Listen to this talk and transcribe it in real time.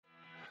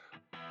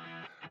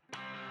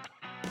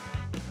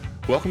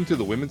Welcome to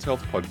the Women's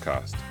Health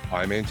Podcast.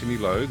 I'm Anthony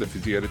Lowe, the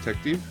physio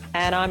detective.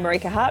 And I'm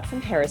Marika Hart from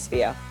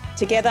Hemisphere.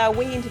 Together,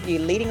 we interview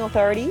leading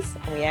authorities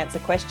and we answer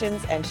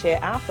questions and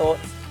share our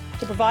thoughts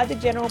to provide the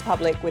general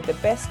public with the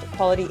best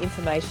quality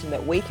information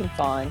that we can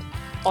find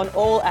on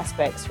all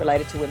aspects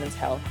related to women's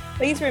health.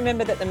 Please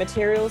remember that the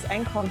materials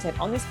and content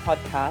on this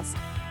podcast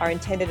are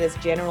intended as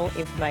general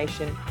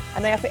information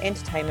and they are for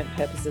entertainment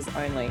purposes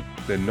only.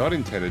 They're not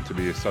intended to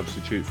be a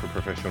substitute for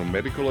professional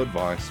medical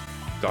advice,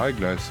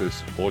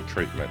 diagnosis, or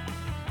treatment.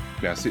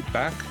 Now sit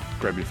back,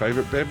 grab your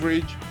favourite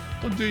beverage,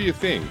 or do your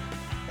thing,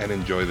 and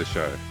enjoy the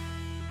show.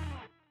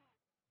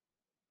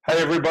 Hey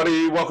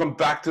everybody, welcome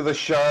back to the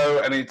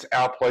show, and it's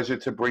our pleasure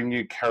to bring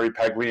you Carrie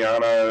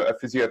Pagliano, a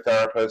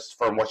physiotherapist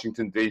from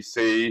Washington,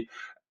 DC,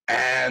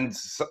 and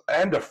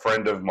a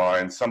friend of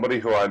mine, somebody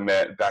who I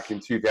met back in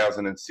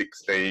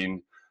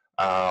 2016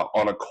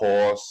 on a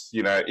course,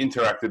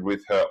 interacted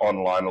with her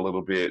online a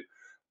little bit,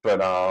 but,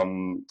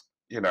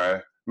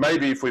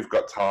 maybe if we've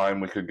got time,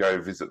 we could go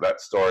visit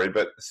that story.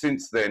 But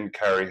since then,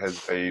 Carrie has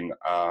been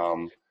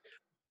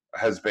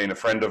a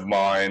friend of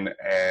mine,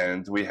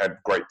 and we had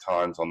great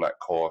times on that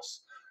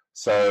course.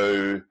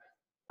 So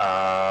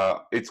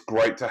it's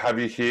great to have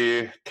you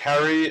here,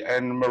 Carrie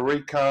and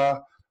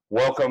Marika.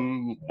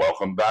 Welcome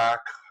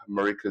back.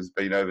 Marika's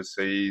been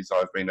overseas.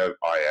 I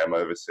am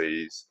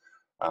overseas.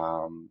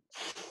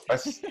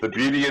 That's the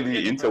beauty of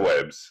the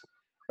interwebs.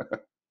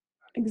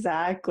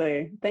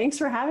 Exactly. Thanks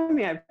for having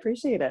me. I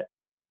appreciate it.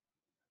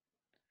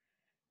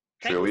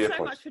 Thank you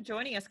so much for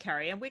joining us,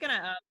 Carrie. And we're going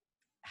to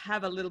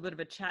have a little bit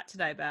of a chat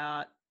today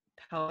about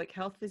pelvic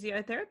health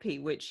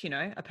physiotherapy, which,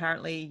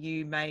 apparently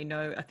you may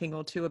know a thing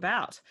or two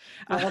about.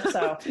 I hope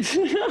so.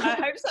 I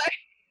hope so.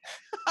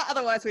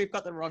 Otherwise, we've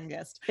got the wrong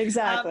guest.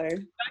 Exactly.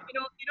 In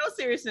all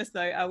seriousness,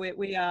 though,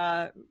 we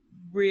are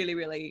really,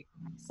 really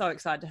so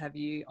excited to have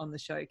you on the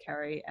show,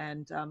 Carrie.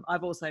 And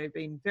I've also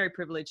been very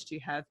privileged to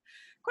have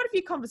quite a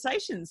few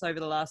conversations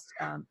over the last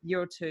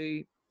year or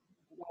two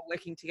while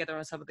working together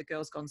on some of the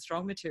Girls Gone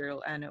Strong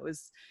material. And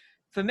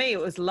for me, it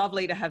was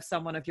lovely to have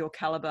someone of your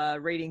caliber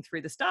reading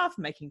through the stuff,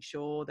 making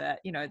sure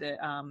that,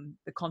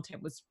 the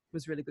content was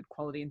really good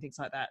quality and things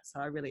like that. So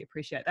I really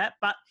appreciate that.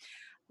 But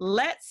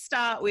let's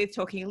start with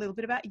talking a little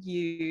bit about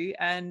you.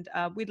 And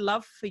we'd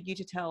love for you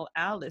to tell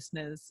our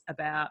listeners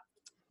a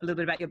little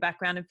bit about your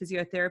background in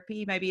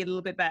physiotherapy, maybe a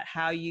little bit about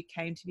how you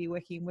came to be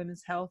working in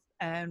women's health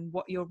and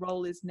what your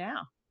role is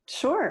now.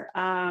 Sure.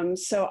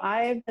 So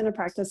I've been a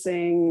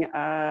practicing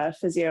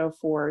physio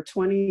for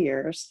 20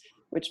 years,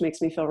 which makes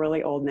me feel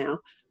really old now.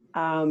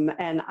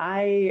 And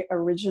I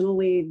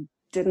originally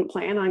didn't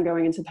plan on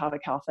going into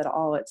pelvic health at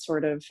all. It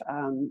sort of,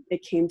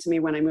 it came to me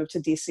when I moved to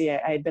DC.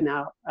 I had been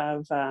out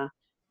of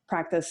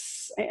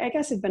practice. I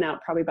guess I'd been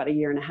out probably about a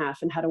year and a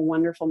half and had a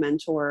wonderful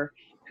mentor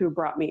who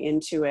brought me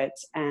into it.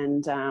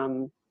 And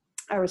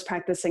I was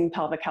practicing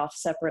pelvic health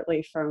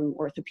separately from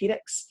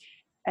orthopedics.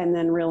 And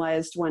then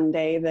realized one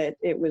day that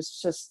it was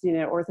just,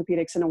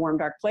 orthopedics in a warm,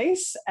 dark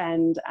place.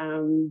 And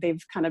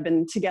they've kind of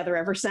been together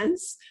ever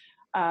since.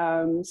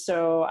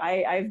 So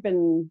I've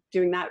been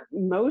doing that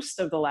most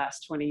of the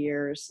last 20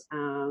 years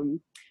and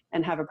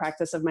have a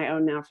practice of my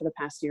own now for the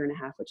past year and a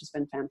half, which has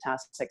been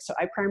fantastic. So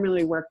I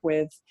primarily work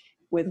with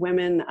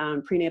women,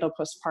 prenatal,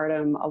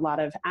 postpartum, a lot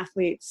of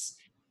athletes,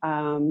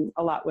 a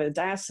lot with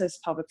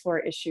diastasis, pelvic floor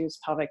issues,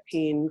 pelvic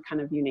pain,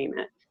 kind of you name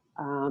it.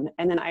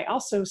 And then I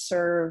also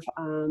serve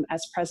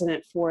as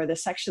president for the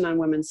section on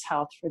women's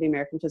health for the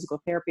American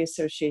Physical Therapy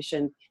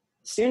Association,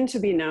 soon to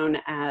be known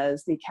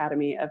as the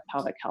Academy of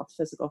Pelvic Health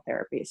Physical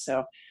Therapy.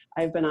 So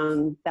I've been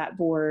on that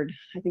board,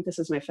 I think this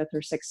is my 5th or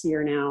 6th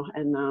year now,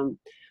 and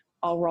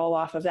I'll roll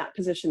off of that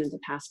position into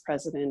past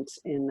president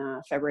in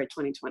February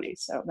 2020.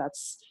 So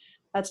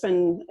that's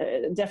been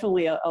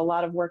definitely a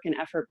lot of work and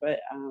effort, but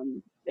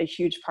a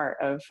huge part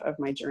of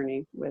my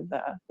journey with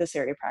this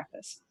area of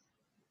practice.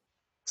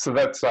 So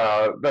that's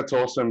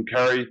awesome,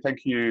 Carrie.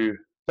 Thank you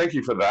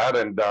for that,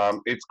 and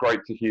it's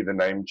great to hear the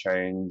name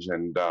change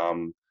and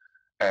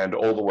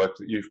all the work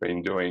that you've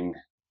been doing.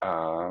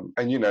 And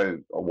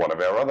one of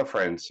our other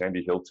friends,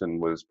 Sandy Hilton,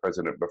 was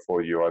president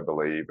before you, I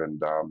believe,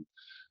 and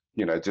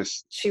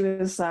she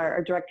was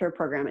our director of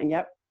programming.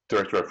 Yep.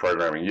 Director of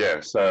programming, yeah.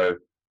 So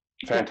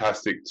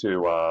fantastic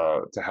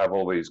to have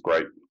all these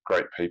great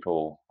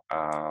people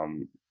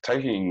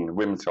taking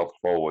women's health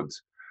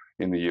forwards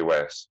in the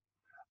US.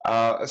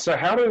 So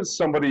how does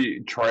somebody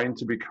train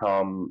to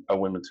become a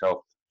women's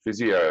health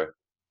physio,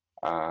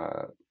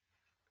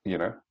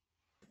 in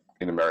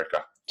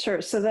America?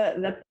 Sure. So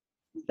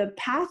the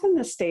path in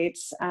the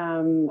States,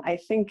 I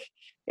think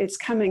it's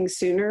coming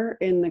sooner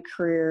in the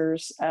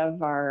careers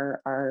of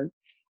our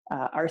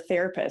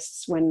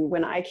therapists.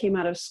 When I came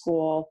out of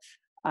school,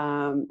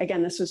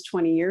 again, this was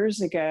 20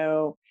 years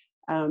ago,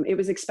 it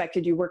was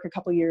expected you work a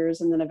couple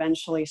years and then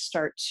eventually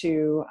start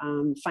to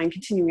find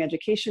continuing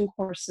education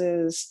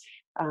courses,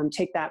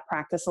 take that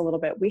practice a little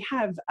bit. We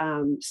have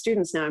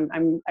students now,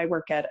 I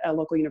work at a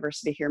local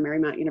university here,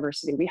 Marymount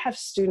University. We have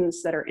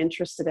students that are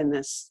interested in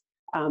this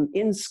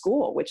in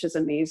school, which is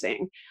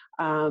amazing.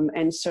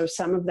 And so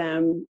some of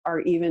them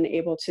are even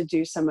able to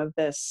do some of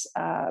this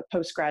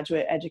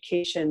postgraduate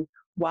education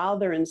while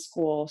they're in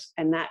school,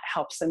 and that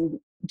helps them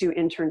do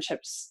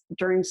internships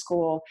during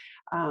school,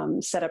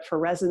 set up for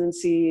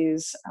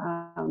residencies,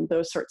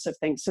 those sorts of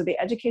things. So the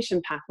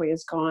education pathway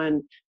has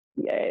gone.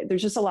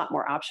 There's just a lot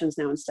more options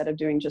now. Instead of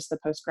doing just the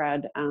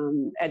postgrad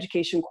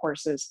education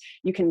courses,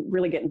 you can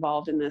really get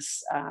involved in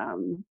this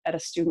at a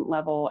student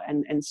level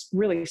and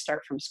really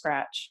start from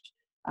scratch,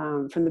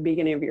 from the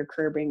beginning of your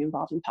career being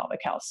involved in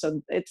pelvic health.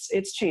 So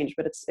it's changed,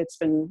 but it's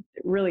been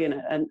really in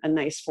a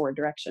nice forward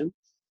direction.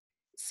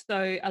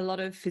 So a lot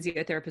of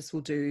physiotherapists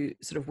will do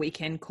sort of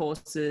weekend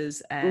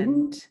courses,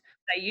 and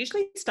they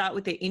usually start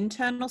with their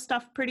internal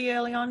stuff pretty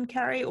early on,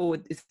 Carrie, or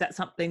is that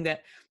something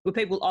that where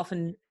people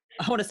often,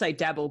 I want to say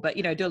dabble, but,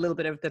 you know, do a little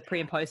bit of the pre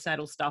and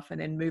postnatal stuff and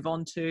then move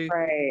on to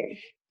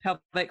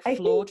pelvic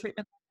floor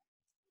treatment?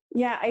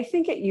 Yeah, I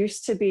think it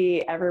used to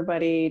be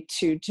everybody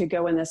to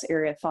go in this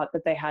area thought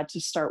that they had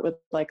to start with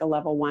like a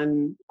level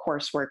 1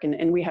 coursework.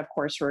 And we have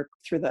coursework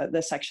through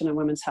the section on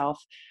women's health.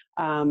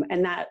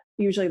 And that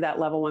usually that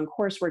level 1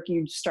 coursework,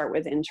 you start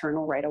with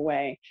internal right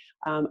away.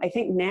 I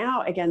think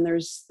now, again,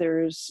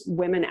 there's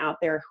women out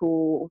there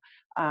who,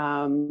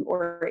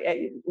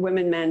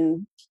 women,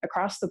 men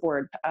across the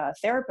board,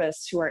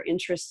 therapists who are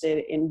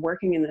interested in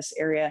working in this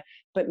area,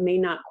 but may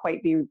not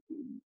quite be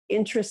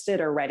interested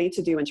or ready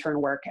to do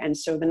internal work. And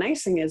so the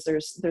nice thing is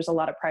there's a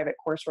lot of private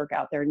coursework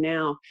out there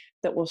now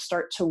that will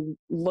start to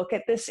look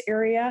at this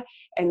area.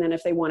 And then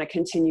if they want to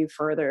continue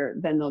further,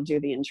 then they'll do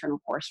the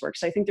internal coursework.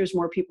 So I think there's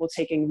more people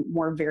taking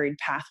more varied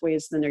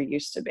pathways than there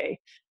used to be.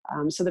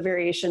 So the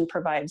variation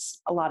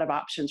provides a lot of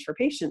options for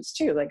patients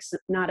too. Like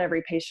not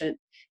every patient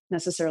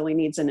necessarily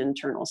needs an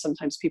internal.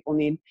 Sometimes people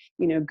need,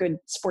 you know, good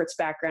sports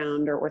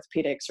background or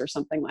orthopedics or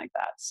something like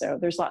that. So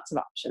there's lots of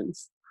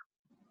options.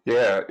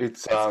 Yeah,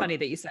 it's funny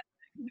that you said.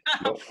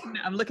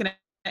 I'm looking at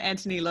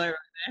Anthony Lowe right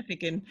there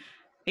thinking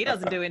he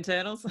doesn't do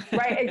internals.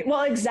 Right.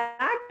 Well,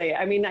 exactly.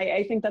 I mean,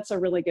 I think that's a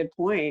really good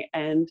point.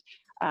 And,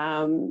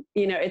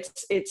 you know,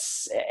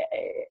 it's,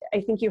 I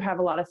think you have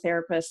a lot of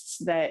therapists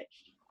that,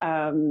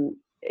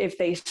 if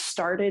they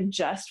started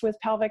just with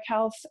pelvic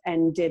health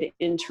and did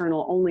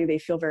internal only, they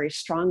feel very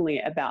strongly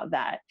about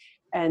that.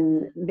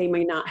 And they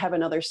may not have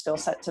another skill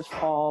set to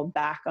fall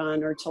back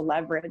on or to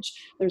leverage.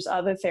 There's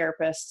other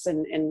therapists,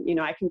 and you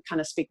know, I can kind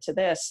of speak to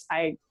this.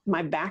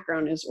 My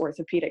background is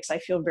orthopedics. I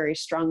feel very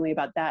strongly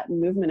about that and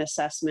movement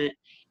assessment.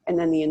 And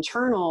then the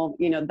internal,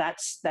 you know,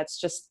 that's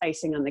just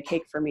icing on the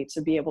cake for me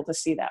to be able to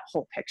see that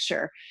whole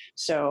picture.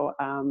 So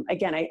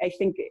again, I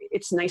think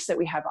it's nice that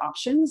we have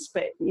options,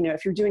 but you know,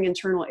 if you're doing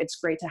internal, it's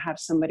great to have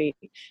somebody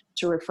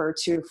to refer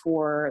to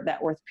for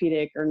that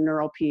orthopedic or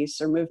neural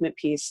piece or movement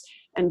piece,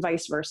 and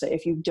vice versa.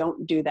 If you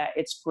don't do that,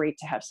 it's great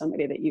to have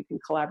somebody that you can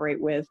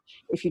collaborate with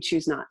if you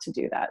choose not to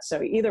do that.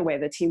 So either way,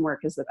 the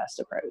teamwork is the best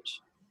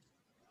approach.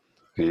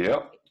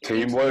 Yep.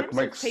 Teamwork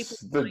makes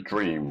the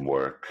dream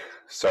work.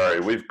 Sorry,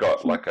 we've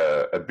got like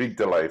a big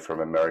delay from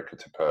America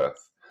to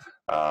Perth.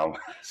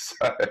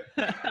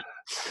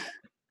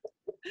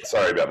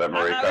 Sorry about that,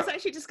 Marika. I was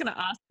actually just going to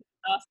ask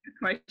a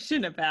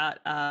question about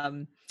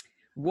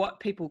what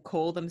people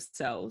call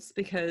themselves,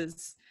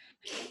 because,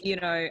 you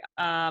know,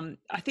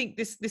 I think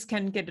this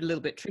can get a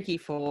little bit tricky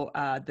for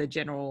the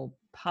general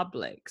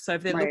public. So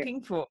if they're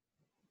looking for,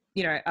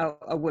 you know,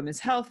 a women's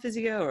health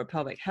physio or a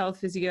pelvic health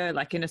physio,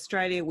 like in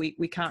Australia,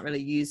 we can't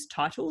really use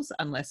titles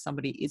unless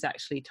somebody is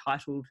actually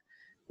titled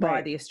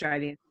by the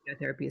Australian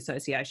Physiotherapy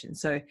Association.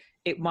 So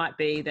it might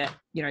be that,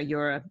 you know,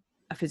 you're a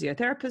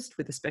physiotherapist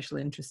with a special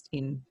interest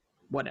in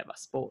whatever,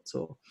 sports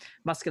or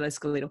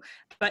musculoskeletal.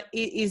 But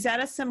is that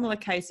a similar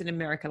case in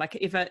America? Like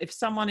if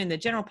someone in the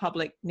general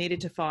public needed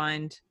to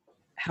find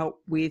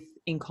help with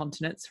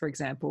incontinence, for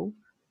example,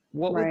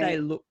 what would they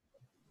look?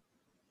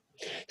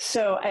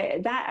 So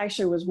that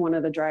actually was one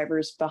of the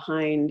drivers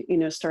behind, you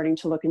know, starting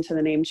to look into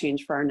the name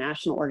change for our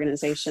national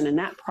organization. And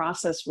that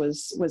process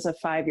was a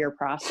 5-year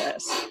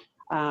process.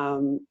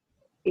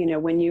 You know,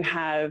 when you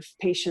have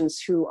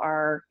patients who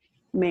are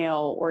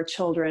male or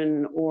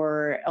children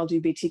or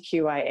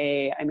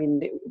LGBTQIA, I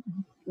mean,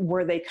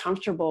 were they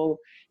comfortable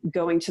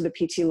going to the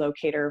PT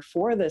locator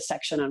for the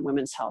section on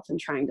women's health and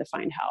trying to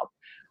find help?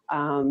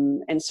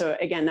 And so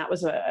again, that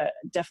was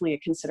definitely a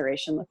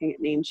consideration looking at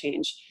name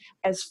change.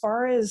 As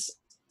far as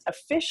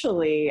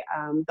officially,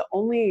 the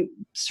only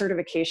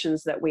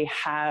certifications that we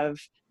have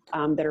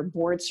that are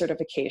board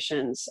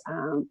certifications.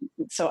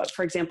 So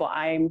for example,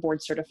 I'm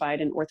board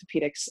certified in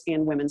orthopedics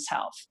and women's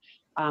health.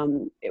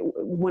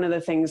 One of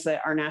the things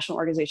that our national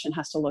organization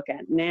has to look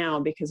at now,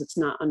 because it's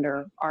not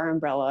under our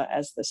umbrella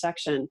as the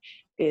section,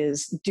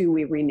 is do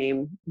we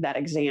rename that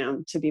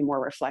exam to be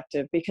more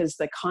reflective? Because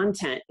the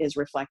content is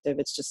reflective.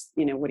 It's just,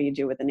 you know, what do you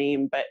do with the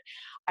name? But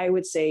I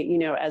would say, you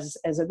know, as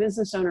a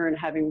business owner and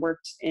having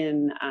worked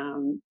in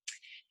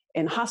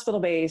hospital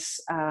base,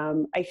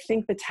 I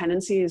think the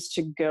tendency is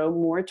to go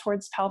more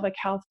towards pelvic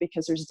health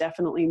because there's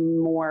definitely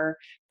more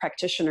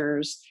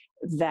practitioners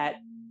that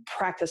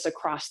practice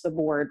across the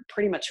board.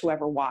 Pretty much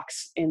whoever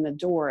walks in the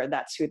door,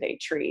 that's who they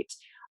treat.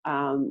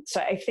 So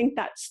I think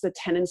that's the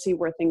tendency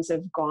where things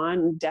have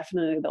gone,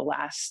 definitely the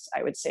last,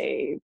 I would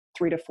say,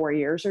 3 to 4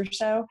 years or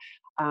so.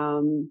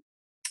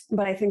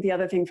 But I think the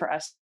other thing for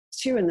us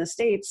too in the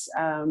States,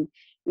 the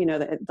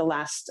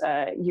last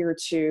year or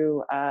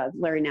two,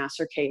 Larry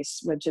Nassar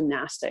case with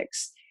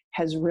gymnastics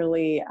has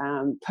really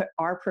put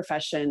our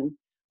profession,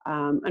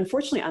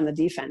 unfortunately, on the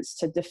defense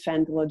to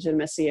defend the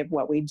legitimacy of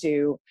what we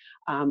do,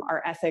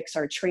 our ethics,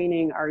 our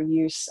training, our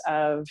use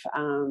of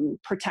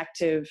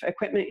protective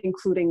equipment,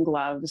 including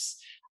gloves,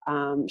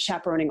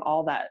 chaperoning,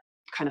 all that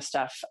kind of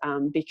stuff,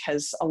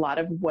 because a lot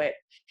of what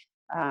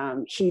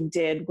he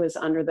did was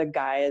under the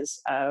guise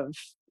of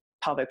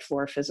pelvic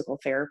floor physical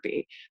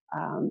therapy.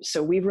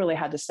 So we've really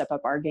had to step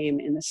up our game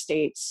in the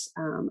States,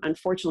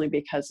 unfortunately,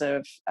 because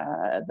of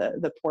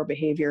the poor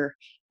behavior,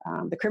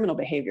 the criminal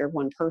behavior of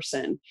one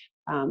person,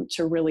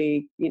 to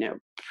really,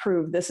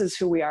 prove this is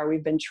who we are.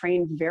 We've been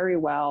trained very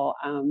well.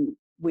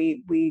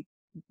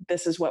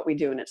 This is what we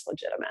do, and it's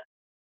legitimate.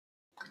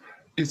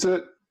 Is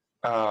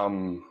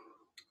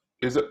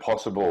it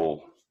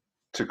possible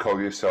to call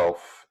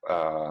yourself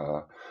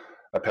a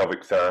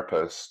pelvic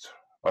therapist,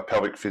 a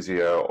pelvic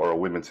physio, or a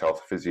women's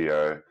health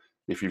physio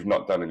if you've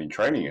not done any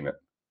training in it?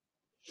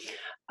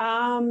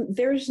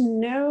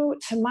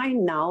 To my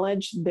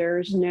knowledge,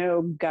 there's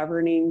no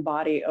governing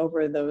body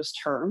over those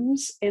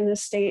terms in the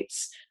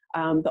States.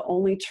 The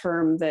only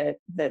term that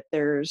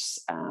there's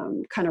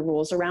kind of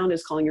rules around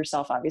is calling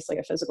yourself, obviously,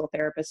 a physical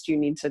therapist. You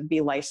need to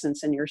be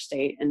licensed in your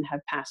state and have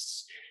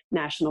passed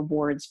national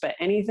boards. But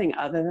anything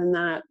other than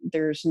that,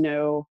 there's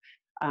no,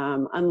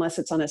 unless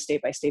it's on a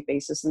state-by-state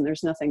basis, and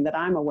there's nothing that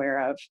I'm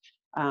aware of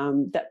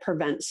that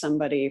prevents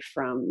somebody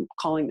from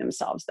calling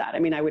themselves that. I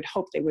mean, I would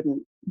hope they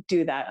wouldn't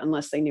do that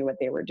unless they knew what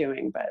they were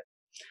doing. But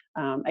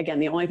again,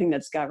 the only thing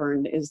that's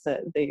governed is the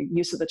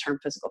use of the term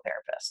physical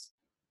therapist.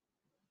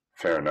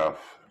 Fair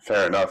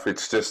enough.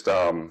 It's just,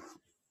 I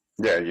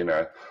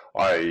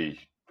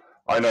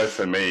know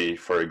for me,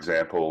 for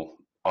example,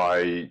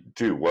 I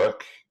do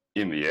work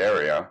in the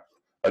area.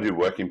 I do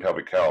work in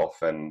pelvic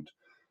health, and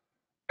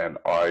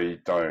I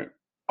don't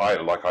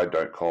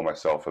call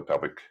myself a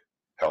pelvic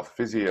health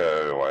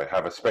physio. I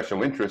have a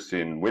special interest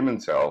in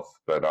women's health,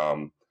 but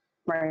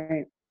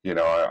right.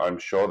 I'm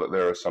sure that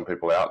there are some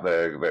people out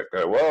there that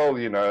go, well,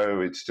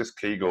 it's just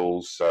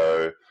Kegels,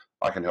 so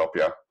I can help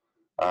you.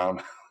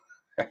 And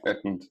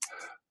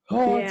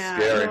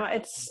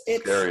it's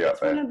scary.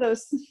 It's one of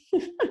those.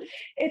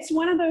 It's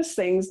one of those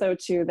things, though,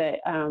 too. That,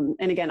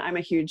 and again, I'm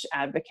a huge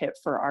advocate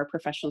for our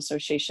professional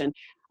association.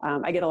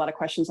 I get a lot of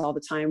questions all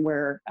the time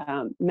where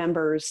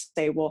members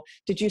say, "Well,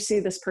 did you see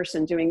this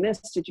person doing this?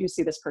 Did you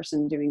see this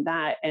person doing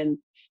that?" And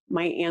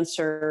my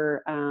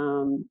answer,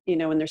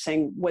 when they're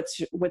saying,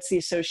 "What's the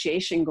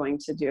association going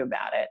to do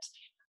about it?"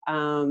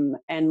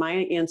 And my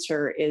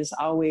answer is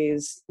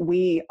always,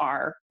 "We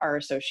are our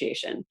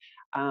association."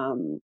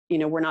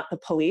 We're not the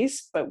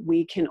police, but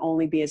we can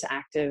only be as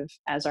active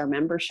as our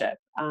membership.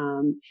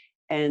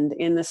 And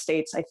in the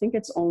States, I think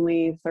it's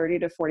only 30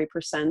 to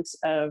 40%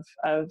 of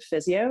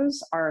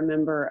physios are a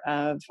member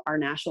of our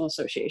national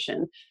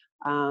association.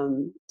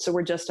 So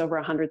we're just over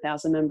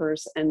 100,000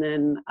 members. And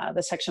then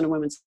the section of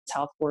women's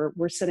health,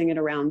 we're sitting at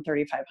around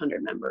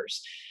 3,500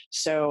 members.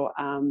 So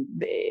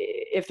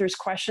if there's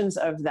questions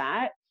of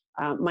that,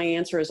 my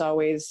answer is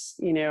always,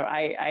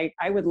 I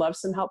would love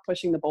some help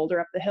pushing the boulder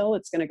up the hill.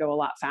 It's going to go a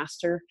lot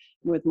faster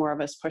with more of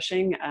us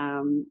pushing.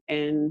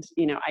 And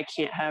I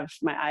can't have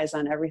my eyes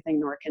on everything,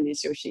 nor can the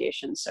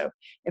association. So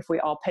if we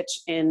all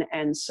pitch in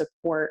and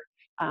support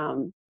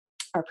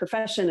our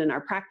profession and our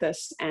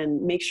practice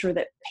and make sure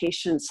that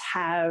patients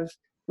have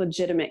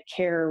legitimate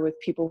care with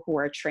people who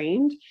are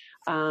trained,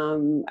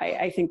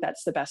 I think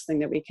that's the best thing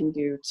that we can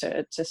do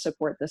to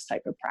support this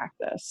type of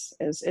practice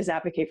is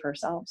advocate for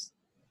ourselves.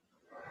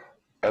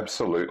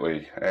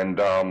 Absolutely, and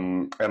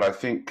I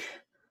think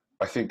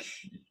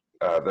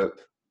that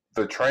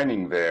the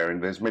training there,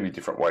 and there's many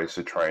different ways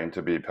to train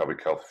to be a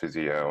pelvic health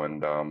physio,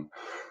 and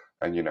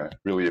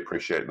really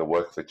appreciate the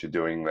work that you're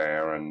doing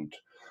there. And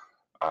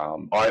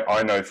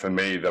I know for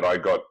me that I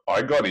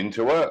got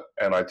into it,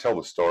 and I tell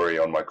the story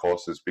on my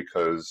courses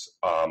because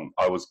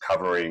I was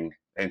covering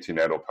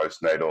antenatal,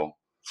 postnatal,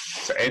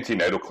 so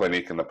antenatal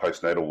clinic and the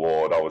postnatal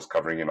ward. I was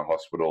covering in a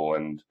hospital,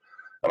 and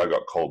I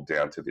got called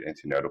down to the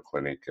antenatal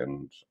clinic,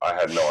 and I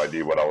had no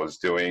idea what I was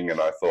doing,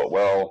 and I thought,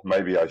 well,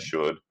 maybe I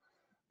should,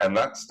 and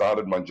that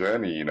started my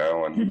journey,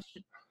 and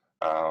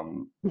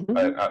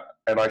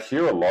and I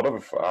hear a lot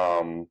of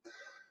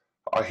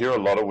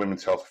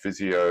women's health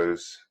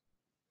physios,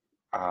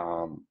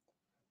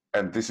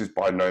 and this is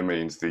by no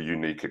means the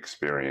unique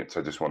experience.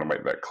 I just want to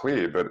make that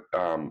clear, but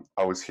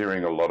I was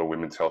hearing a lot of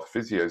women's health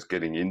physios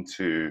getting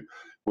into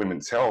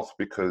women's health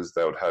because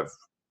they would have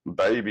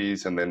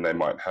babies, and then they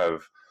might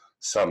have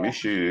some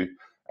issue,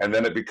 and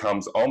then it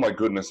becomes, oh my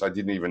goodness, I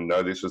didn't even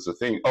know this was a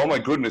thing. Oh my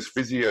goodness,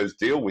 physios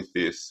deal with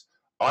this.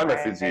 I'm a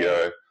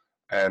physio.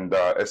 And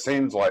it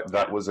seems like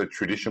that was a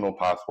traditional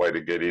pathway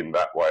to get in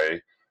that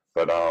way.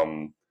 But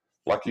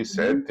like you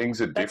said,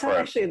 things are That's different.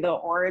 actually the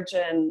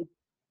origin.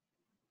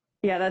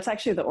 Yeah, that's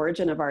actually the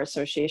origin of our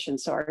association.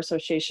 So our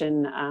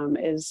association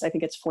is, I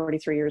think it's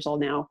 43 years old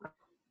now.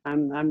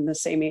 I'm the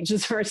same age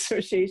as our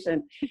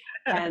association.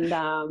 And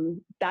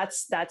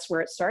that's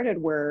where it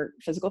started, were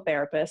physical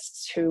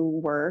therapists who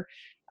were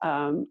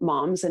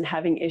moms and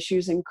having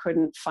issues and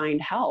couldn't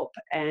find help.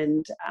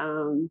 And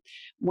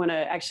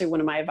actually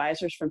one of my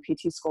advisors from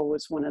PT school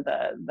was one of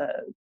the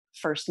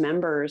first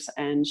members,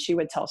 and she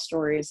would tell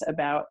stories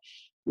about,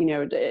 you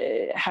know,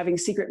 having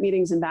secret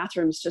meetings in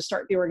bathrooms to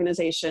start the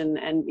organization,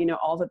 and, you know,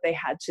 all that they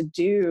had to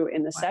do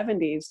in the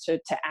 70s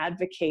to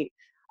advocate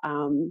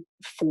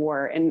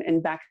for,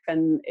 and back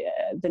then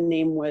the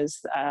name was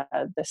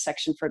the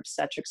Section for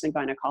Obstetrics and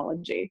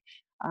Gynecology.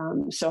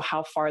 So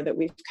how far that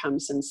we've come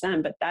since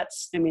then. But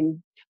that's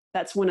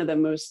one of the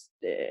most,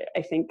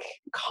 I think,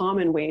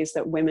 common ways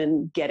that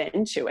women get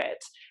into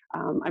it.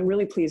 I'm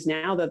really pleased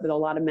now that a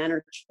lot of men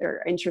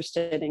are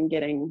interested in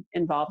getting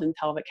involved in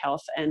pelvic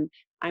health, and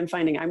I'm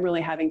finding I'm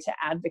really having to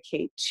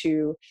advocate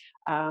to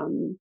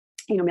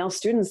male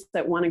students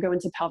that want to go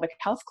into pelvic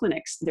health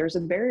clinics. There's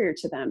a barrier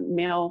to them.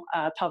 Male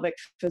pelvic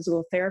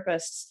physical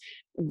therapists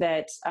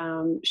that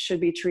should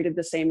be treated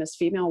the same as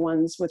female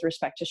ones with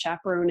respect to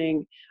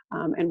chaperoning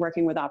and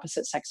working with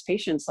opposite sex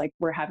patients. Like,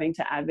 we're having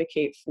to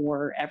advocate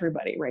for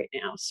everybody right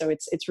now. So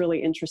it's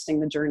really interesting,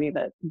 the journey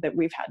that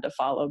we've had to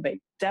follow. But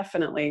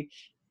definitely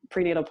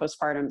prenatal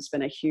postpartum has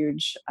been a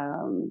huge,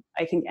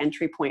 I think,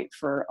 entry point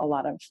for a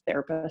lot of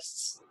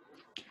therapists.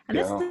 And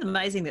that's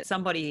amazing that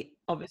somebody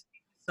obviously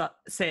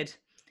said,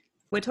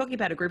 we're talking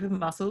about a group of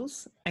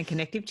muscles and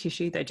connective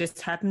tissue that just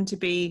happen to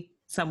be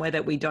somewhere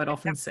that we don't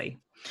often see.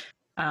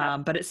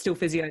 But it's still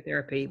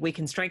physiotherapy. We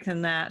can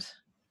strengthen that.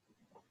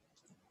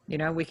 You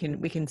know, we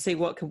can see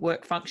what could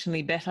work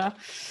functionally better.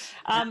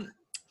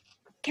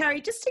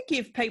 Carrie, just to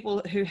give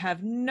people who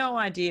have no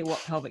idea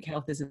what pelvic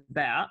health is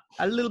about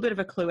a little bit of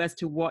a clue as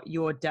to what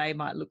your day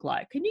might look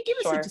like, can you give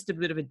us just a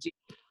bit of a gist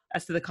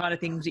as to the kind of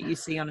things that you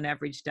see on an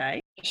average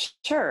day?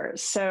 Sure.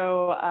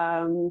 So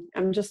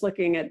I'm just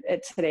looking at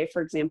today,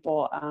 for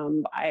example.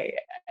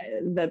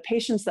 The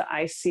patients that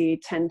I see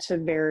tend to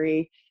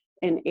vary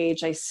in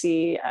age. I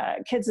see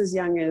kids as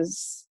young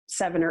as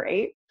 7 or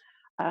 8.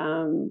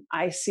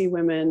 I see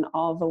women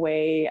all the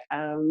way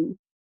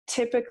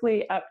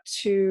typically up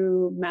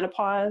to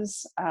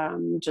menopause,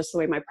 just the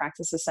way my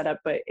practice is set up,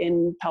 but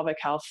in pelvic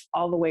health,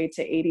 all the way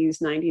to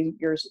 80s, 90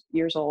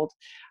 years old.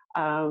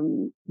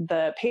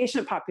 The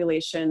patient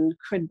population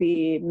could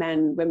be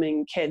men,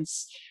 women,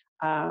 kids,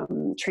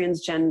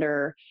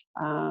 transgender,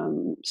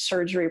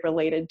 surgery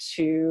related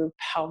to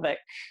pelvic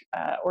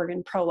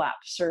organ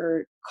prolapse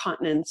or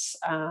continence.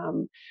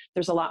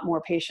 There's a lot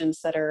more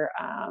patients that are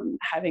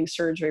having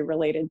surgery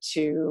related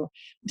to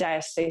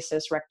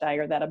diastasis recti,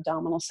 or that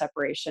abdominal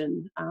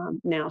separation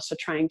now. So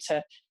trying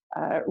to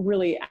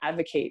really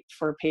advocate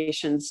for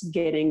patients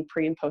getting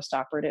pre and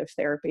post-operative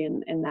therapy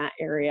in that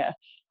area.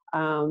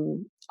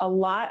 A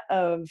lot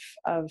of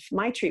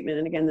my treatment,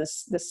 and again,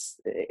 this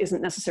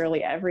isn't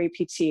necessarily every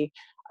PT,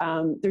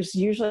 there's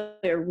usually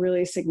a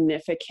really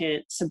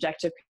significant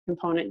subjective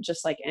component,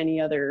 just like any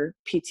other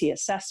PT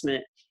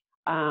assessment.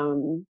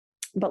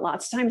 But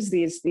lots of times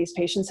these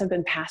patients have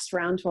been passed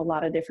around to a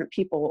lot of different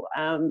people,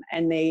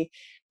 and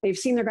they've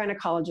seen their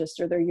gynecologist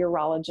or their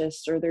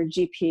urologist or their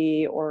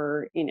GP,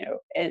 or, you know,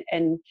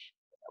 and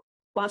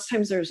lots of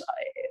times there's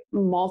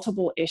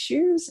multiple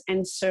issues.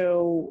 And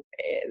so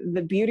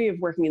the beauty of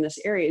working in this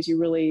area is you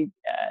really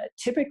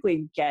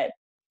typically get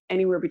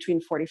anywhere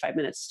between 45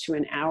 minutes to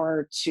an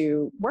hour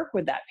to work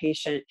with that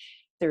patient.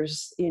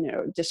 There's, you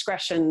know,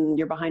 discretion,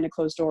 you're behind a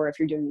closed door if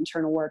you're doing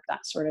internal work,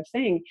 that sort of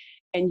thing.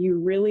 And you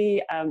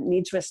really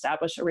need to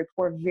establish a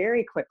rapport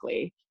very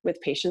quickly with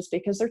patients,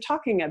 because they're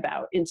talking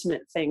about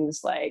intimate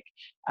things like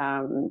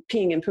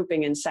peeing and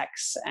pooping and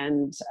sex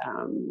and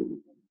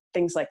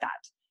things like that.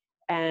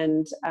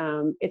 And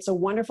it's a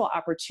wonderful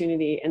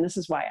opportunity, and this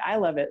is why I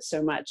love it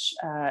so much,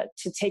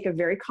 to take a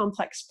very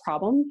complex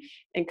problem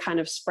and kind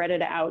of spread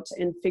it out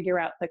and figure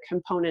out the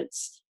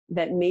components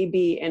that may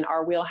be in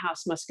our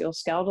wheelhouse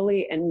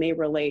musculoskeletally and may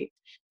relate,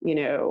 you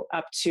know,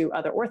 up to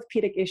other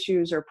orthopedic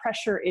issues or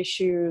pressure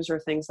issues or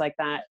things like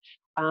that,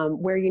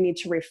 where you need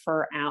to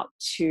refer out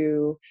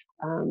to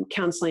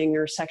counseling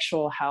or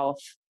sexual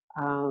health,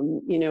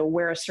 you know,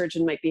 where a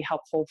surgeon might be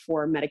helpful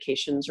for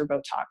medications or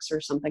Botox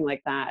or something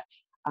like that.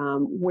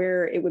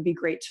 Where it would be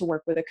great to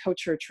work with a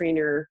coach or a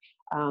trainer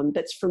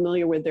that's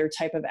familiar with their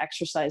type of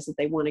exercise that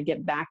they want to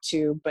get back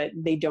to, but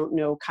they don't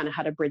know kind of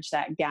how to bridge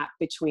that gap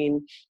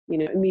between, you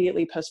know,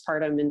 immediately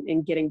postpartum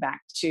and getting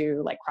back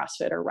to like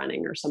CrossFit or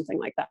running or something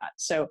like that.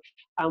 So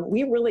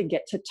we really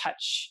get to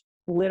touch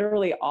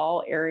literally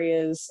all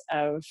areas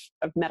of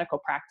medical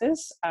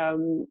practice.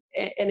 And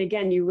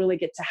again, you really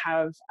get to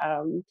have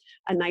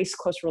a nice,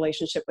 close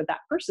relationship with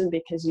that person,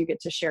 because you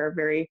get to share a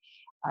very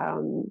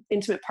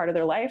intimate part of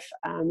their life.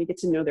 You get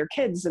to know their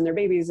kids and their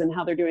babies and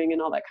how they're doing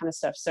and all that kind of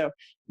stuff. So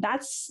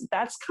that's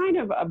kind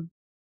of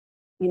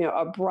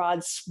a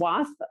broad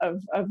swath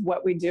of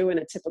what we do in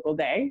a typical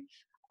day.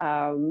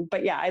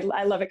 But yeah,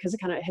 I love it because it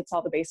kind of hits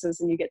all the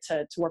bases, and you get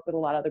to work with a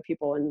lot of other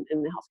people in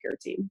the healthcare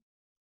team.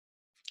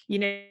 You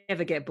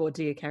never get bored,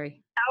 do you,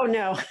 Carrie? Oh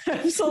no,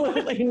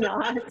 absolutely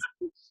not.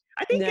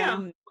 I think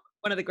No.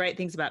 one of the great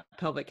things about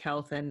pelvic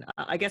health, and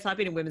I guess I've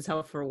been in women's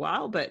health for a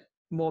while, but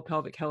more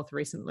pelvic health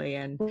recently,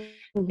 and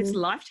it's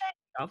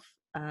life-changing stuff.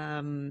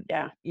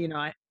 Yeah. You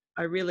know,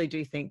 I really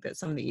do think that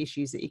some of the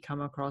issues that you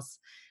come across,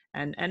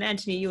 and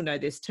Anthony, you'll know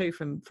this too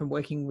from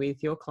working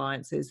with your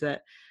clients, is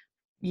that,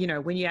 you know,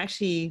 when you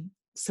actually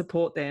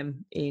support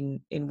them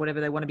in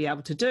whatever they want to be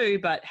able to do,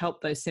 but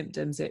help those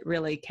symptoms, it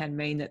really can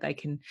mean that they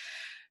can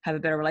have a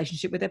better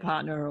relationship with their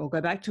partner, or go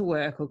back to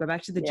work, or go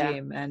back to the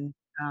gym. And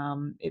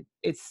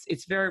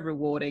it's very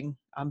rewarding,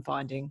 I'm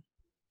finding.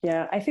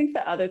 Yeah, I think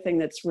the other thing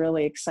that's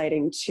really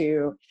exciting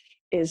too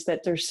is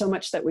that there's so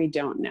much that we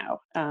don't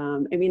know.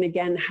 I mean,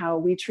 again, how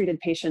we treated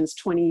patients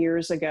 20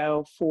 years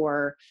ago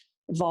for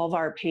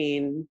vulvar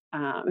pain.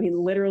 I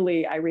mean,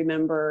 literally, I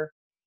remember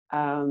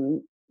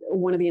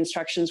one of the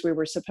instructions we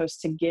were supposed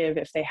to give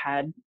if they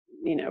had,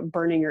 you know,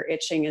 burning or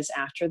itching is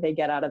after they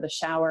get out of the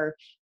shower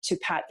to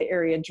pat the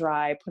area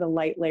dry, put a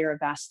light layer of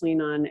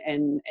Vaseline on,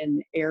 and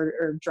air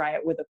or dry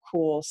it with a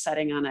cool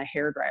setting on a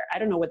hair dryer. I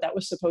don't know what that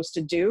was supposed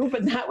to do,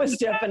 but that was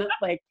definitely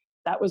like,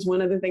 that was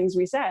one of the things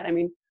we said. I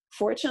mean,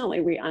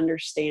 fortunately, we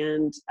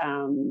understand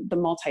the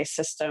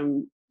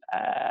multi-system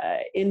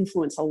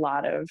influence a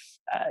lot of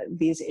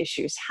these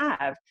issues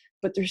have,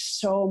 but there's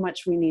so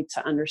much we need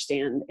to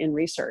understand in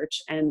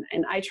research. And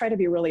I try to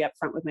be really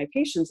upfront with my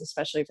patients,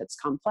 especially if it's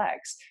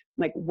complex.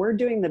 Like, we're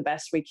doing the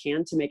best we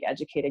can to make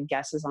educated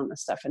guesses on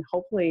this stuff. And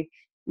hopefully,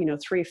 you know,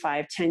 3,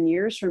 5, 10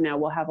 years from now,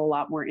 we'll have a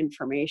lot more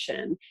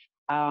information.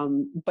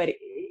 But,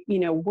 you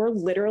know, we're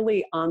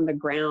literally on the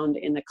ground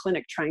in the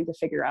clinic trying to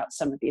figure out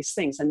some of these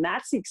things. And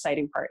that's the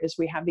exciting part, is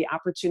we have the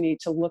opportunity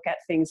to look at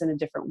things in a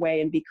different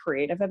way and be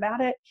creative about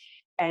it.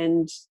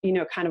 And, you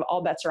know, kind of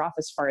all bets are off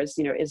as far as,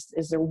 you know,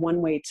 is there one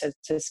way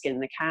to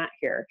skin the cat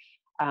here?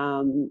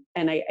 And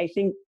I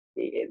think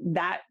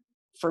that,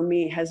 for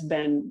me, has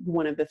been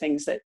one of the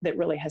things that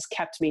really has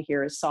kept me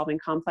here, is solving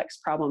complex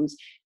problems,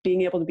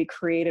 being able to be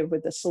creative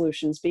with the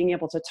solutions, being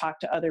able to talk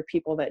to other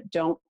people that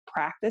don't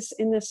practice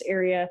in this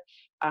area,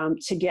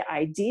 to get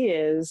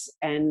ideas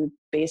and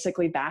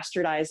basically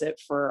bastardize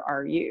it for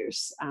our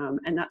use.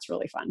 And that's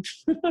really fun.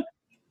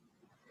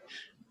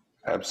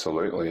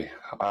 Absolutely.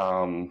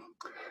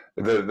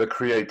 The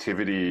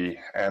creativity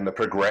and the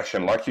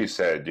progression, like you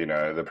said, you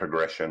know, the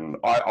progression.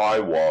 I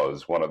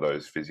was one of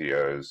those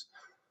physios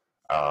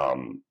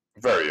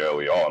very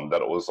early on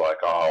that it was like,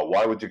 oh,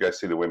 why would you go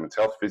see the women's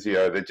health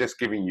physio? They're just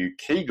giving you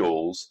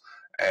Kegels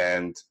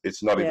and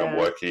it's not even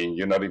working.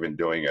 You're not even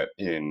doing it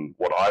in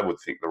what I would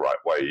think the right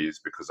way is,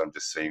 because I'm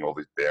just seeing all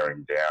this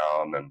bearing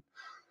down and,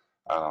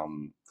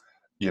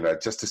 you know,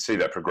 just to see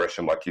that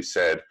progression, like you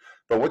said.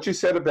 But what you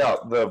said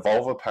about the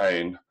vulvar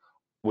pain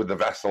with the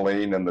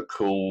Vaseline and the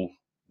cool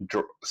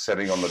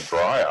setting on the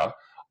dryer,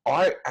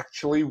 I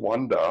actually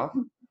wonder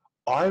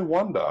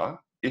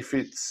if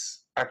it's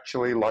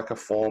actually like a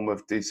form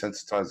of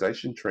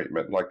desensitization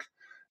treatment, like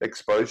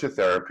exposure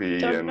therapy.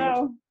 Don't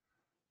know.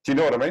 Do you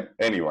know what I mean?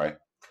 Anyway,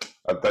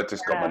 that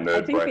just got my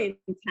nerd brain. I think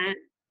the intent.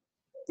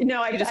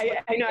 No, I know.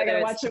 I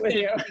gotta watch it with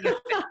you. Instead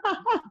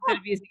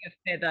of using a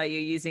feather,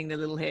 you're using the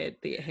little hair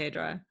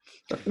dryer.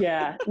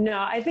 Yeah. No,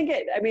 I think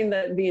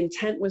the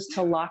intent was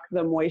to lock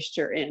the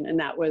moisture in, and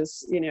that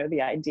was, you know,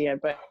 the idea.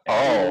 But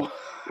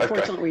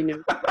unfortunately, we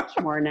know much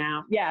more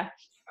now. Yeah.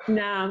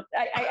 No,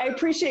 I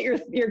appreciate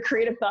your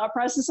creative thought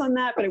process on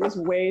that, but it was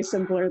way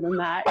simpler than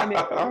that, and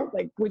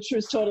which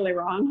was totally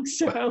wrong.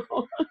 So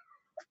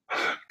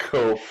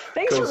cool.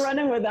 Thanks for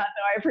running with that,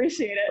 though. I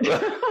appreciate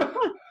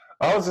it.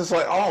 I was just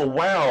like, oh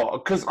wow,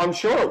 because I'm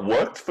sure it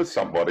worked for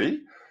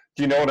somebody.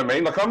 Do you know what I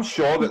mean? Like, I'm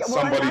sure that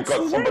somebody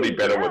got somebody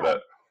better with it,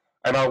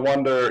 and I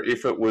wonder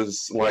if it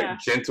was like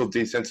gentle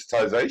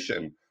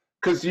desensitization,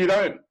 because you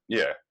don't.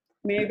 Yeah.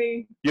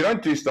 Maybe. You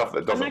don't do stuff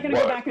that doesn't work. I'm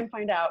not going to go back and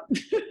find out.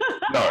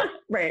 No.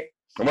 Right.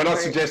 And we're not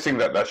suggesting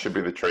that should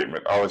be the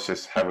treatment. I was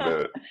just having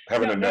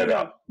a note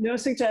out. No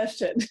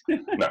suggestion.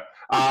 No.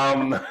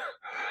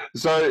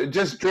 So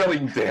just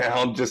drilling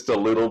down just a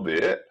little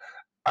bit.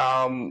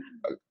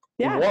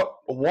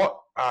 What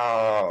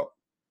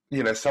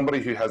you know, somebody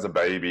who has a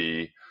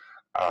baby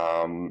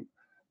and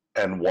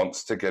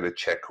wants to get a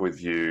check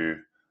with you,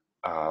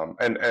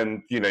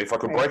 and you know, if I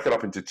could break it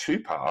up into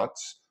 2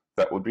 parts,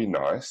 that would be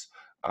nice.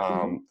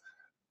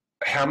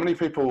 How many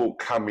people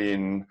come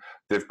in,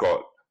 they've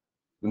got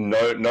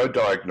no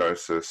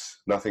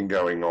diagnosis, nothing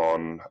going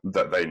on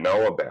that they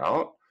know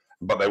about,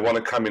 but they want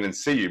to come in and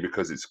see you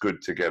because it's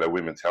good to get a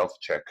women's health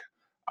check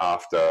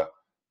after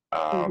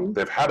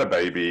they've had a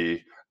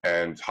baby,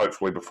 and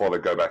hopefully before they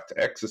go back to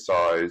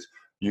exercise,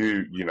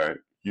 you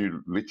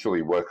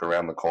literally work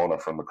around the corner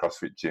from the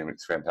CrossFit gym.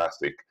 It's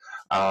fantastic.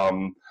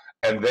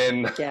 And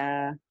then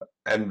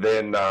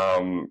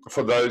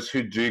for those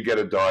who do get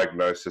a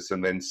diagnosis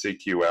and then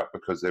seek you out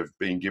because they've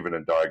been given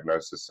a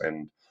diagnosis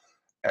and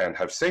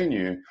have seen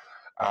you,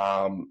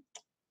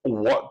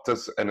 what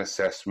does an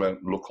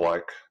assessment look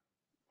like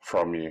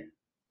from you?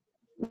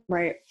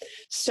 Right.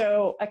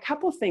 So a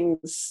couple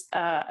things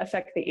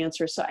affect the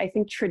answer. So I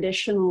think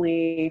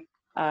traditionally,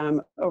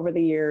 over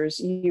the years,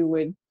 you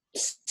would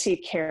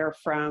seek care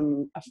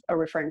from a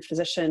referring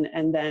physician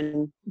and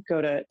then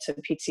go to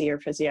PT or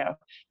physio.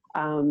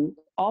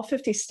 All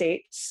 50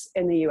 states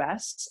in the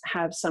US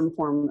have some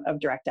form of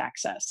direct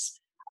access.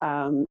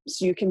 So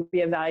you can be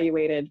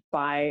evaluated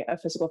by a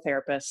physical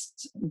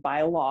therapist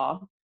by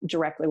law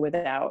directly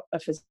without a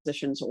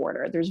physician's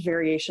order. There's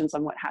variations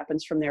on what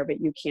happens from there, but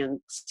you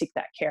can seek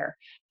that care.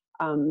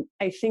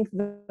 I think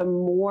the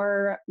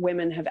more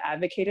women have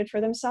advocated for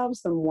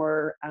themselves, the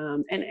more,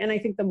 and I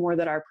think the more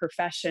that our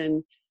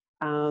profession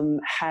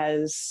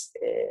has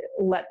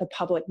let the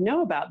public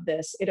know about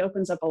this, it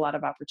opens up a lot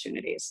of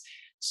opportunities.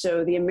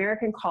 So the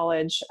American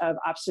College of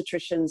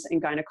Obstetricians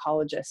and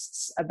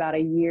Gynecologists about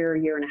a year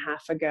and a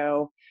half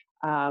ago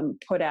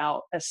put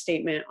out a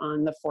statement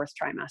on the fourth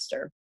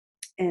trimester.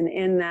 And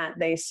in that,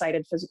 they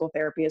cited physical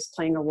therapy as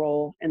playing a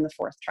role in the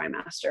fourth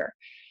trimester.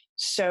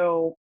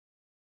 So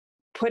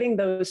putting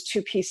those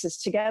two pieces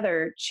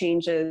together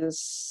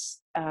changes,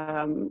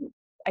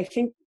 I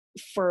think,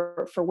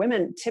 for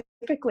women,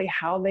 typically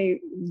how they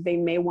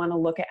may want to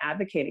look at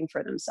advocating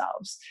for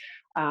themselves.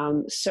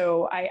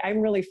 So I'm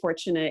really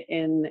fortunate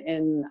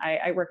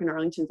I work in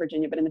Arlington,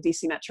 Virginia, but in the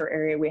DC metro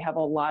area, we have a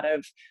lot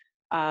of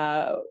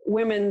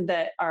women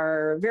that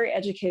are very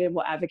educated,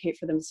 will advocate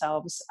for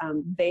themselves.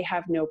 They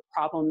have no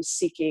problem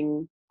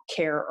seeking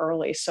care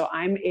early. So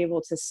I'm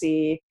able to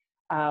see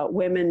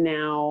women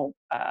now,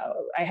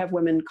 I have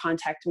women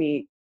contact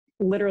me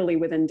literally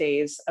within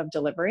days of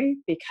delivery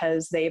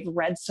because they've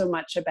read so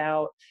much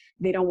about,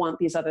 they don't want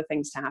these other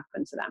things to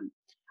happen to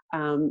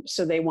them.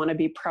 So they want to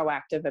be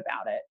proactive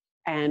about it.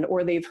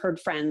 Or they've heard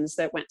friends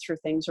that went through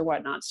things or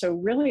whatnot. So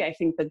really, I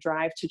think the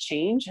drive to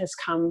change has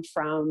come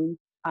from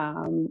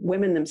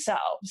women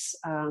themselves,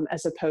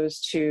 as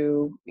opposed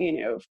to,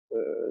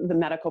 the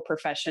medical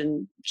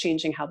profession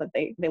changing how that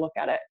they look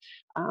at it.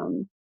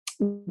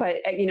 But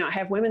I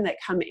have women that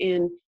come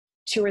in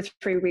 2 or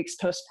 3 weeks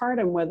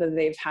postpartum, whether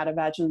they've had a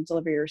vaginal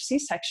delivery or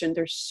C-section.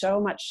 There's so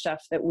much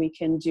stuff that we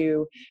can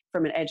do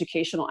from an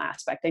educational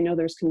aspect. I know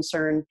there's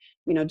concern,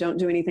 don't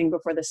do anything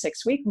before the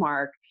 6-week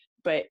mark,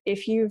 but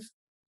if you've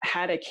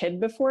had a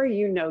kid before,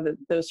 that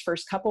those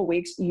first couple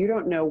weeks, you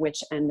don't know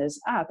which end is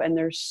up. And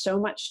there's so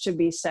much to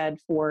be said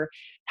for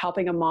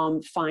helping a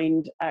mom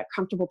find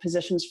comfortable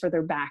positions for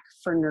their back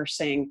for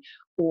nursing,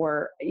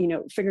 or,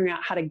 figuring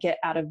out how to get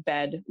out of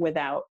bed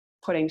without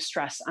putting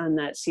stress on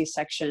that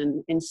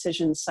C-section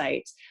incision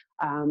site.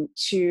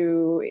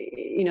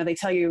 They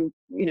tell you,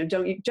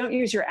 don't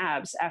use your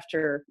abs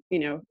after,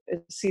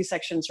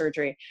 C-section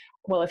surgery.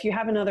 Well, if you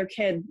have another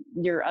kid,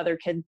 your other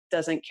kid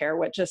doesn't care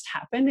what just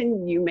happened,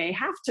 and you may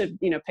have to,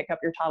 pick up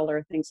your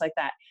toddler, things like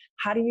that.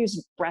 How to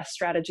use breath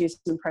strategies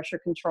and pressure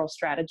control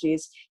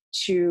strategies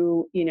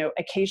to,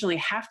 occasionally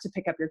have to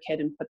pick up your kid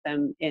and put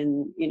them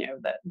in,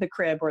 the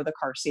crib or the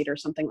car seat or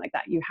something like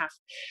that.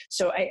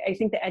 So I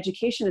think the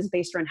education is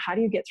based around how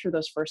do you get through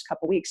those first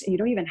couple weeks, and you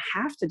don't even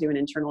have to do an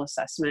internal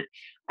assessment.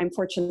 I'm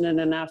fortunate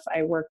enough,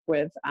 I work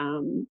with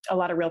a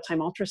lot of real-time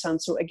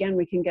ultrasound. So again,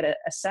 we can get an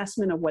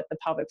assessment of what the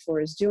pelvic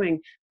floor is doing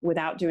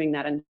without doing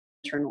that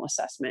internal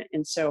assessment.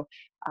 And so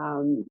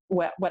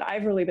what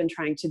I've really been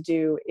trying to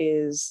do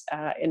is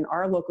in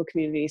our local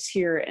communities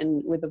here,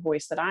 and with the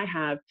voice that I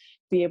have,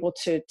 be able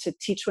to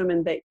teach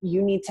women that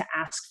you need to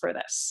ask for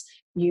this.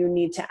 You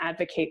need to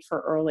advocate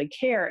for early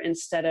care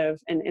instead of,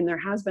 and there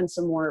has been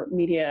some more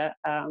media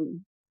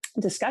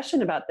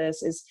discussion about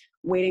this, is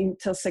waiting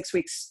till 6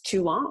 weeks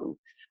too long.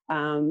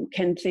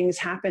 Can things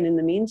happen in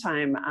the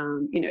meantime?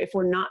 If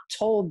we're not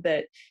told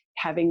that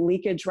having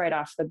leakage right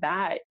off the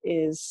bat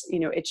is,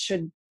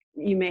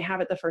 you may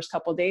have it the first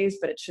couple of days,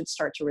 but it should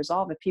start to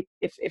resolve.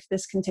 If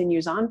this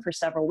continues on for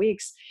several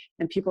weeks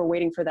and people are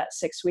waiting for that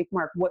 6-week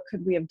mark, what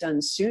could we have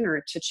done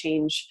sooner to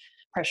change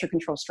pressure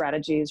control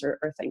strategies or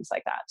things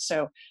like that?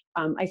 So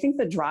I think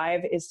the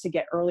drive is to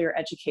get earlier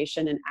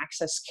education and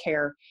access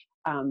care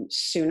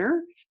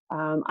sooner.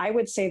 I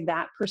would say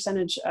that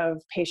percentage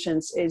of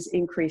patients is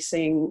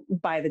increasing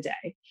by the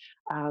day.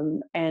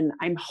 And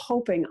I'm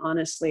hoping,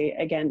 honestly,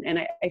 again, and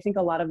I think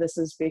a lot of this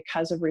is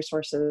because of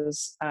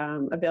resources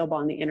available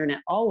on the internet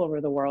all over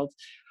the world,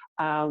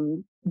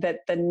 that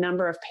the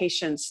number of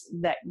patients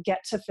that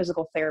get to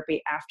physical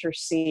therapy after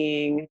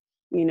seeing,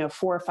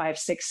 4, 5,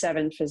 6,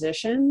 7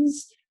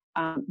 physicians,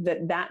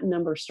 that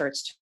number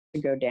starts to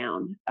go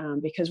down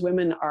because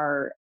women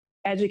are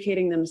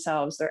educating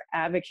themselves, they're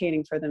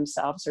advocating for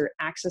themselves, they're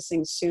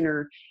accessing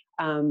sooner,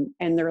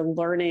 and they're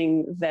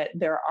learning that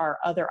there are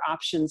other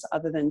options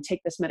other than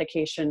take this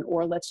medication,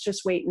 or let's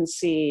just wait and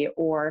see,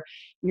 or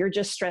you're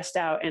just stressed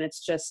out and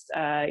it's just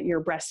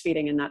you're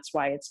breastfeeding and that's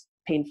why it's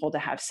painful to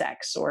have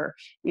sex, or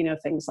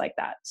things like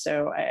that.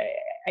 So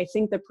I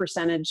think the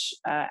percentage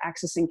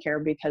accessing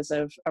care because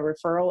of a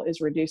referral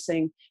is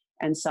reducing,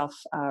 and self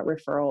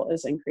referral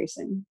is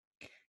increasing.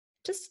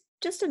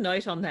 Just a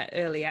note on that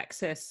early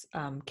access,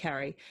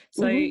 Carrie.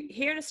 So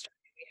here in Australia,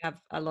 we have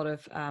a lot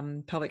of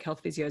pelvic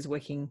health physios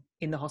working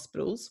in the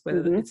hospitals,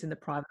 whether it's in the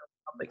private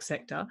or public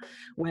sector,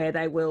 where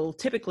they will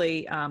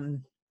typically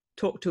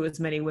talk to as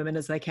many women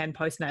as they can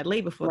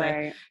postnatally before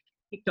they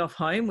kicked off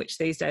home, which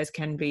these days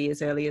can be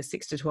as early as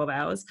 6 to 12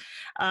 hours.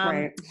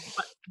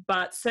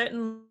 But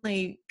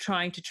certainly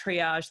trying to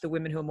triage the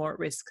women who are more at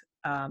risk,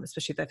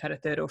 especially if they've had a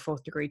 3rd or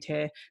 4th degree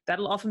tear,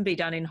 that'll often be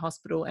done in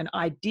hospital. And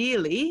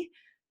ideally,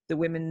 the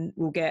women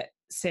will get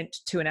sent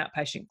to an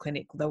outpatient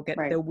clinic.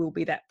 There will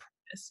be that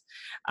process.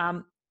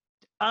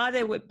 Are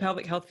there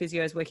pelvic health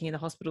physios working in the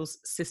hospitals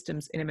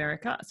systems in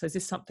America? So is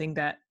this something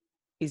that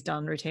is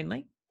done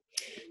routinely?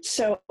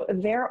 So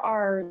there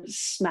are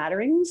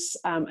smatterings.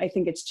 I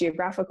think it's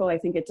geographical. I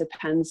think it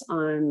depends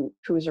on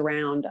who's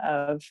around,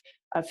 of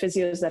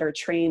physios that are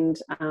trained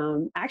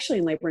actually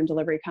in labor and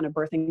delivery, kind of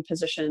birthing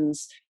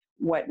positions,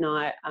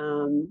 whatnot.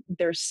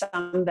 There's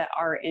some that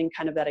are in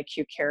kind of that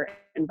acute care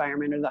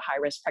environment or the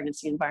high-risk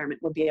pregnancy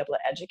environment will be able to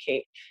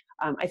educate.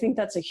 I think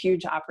that's a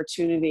huge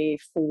opportunity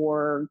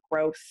for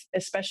growth,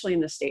 especially in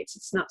the States.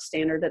 It's not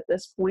standard at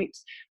this point.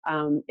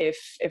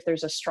 If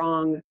there's a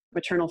strong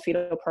maternal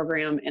fetal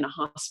program in a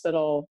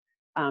hospital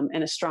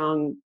and a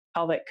strong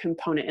pelvic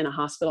component in a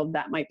hospital,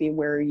 that might be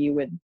where you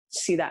would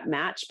see that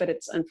match, but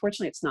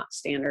unfortunately it's not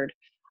standard.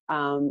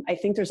 I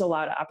think there's a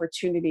lot of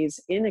opportunities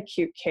in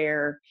acute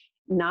care,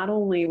 not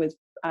only with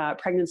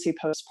pregnancy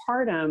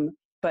postpartum,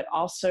 but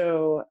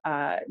also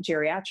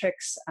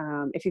geriatrics.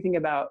 If you think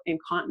about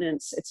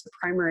incontinence, it's a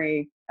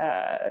primary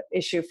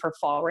issue for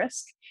fall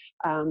risk.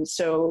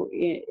 So,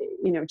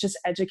 just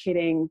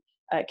educating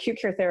acute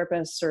care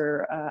therapists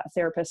or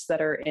therapists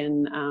that are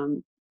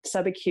in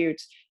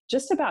subacute,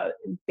 just about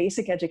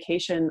basic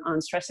education on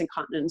stress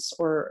incontinence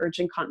or urge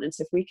incontinence.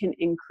 If we can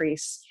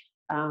increase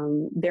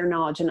their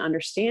knowledge and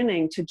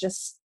understanding to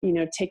just,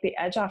 take the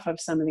edge off of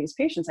some of these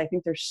patients, I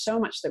think there's so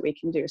much that we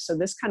can do. So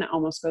this kind of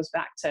almost goes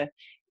back to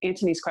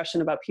Antony's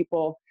question about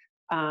people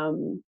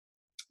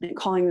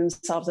calling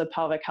themselves a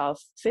pelvic health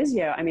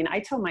physio. I mean, I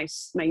tell my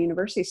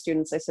university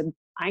students, I said,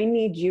 I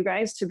need you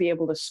guys to be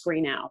able to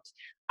screen out.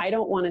 I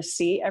don't want to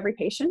see every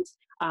patient.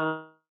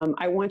 I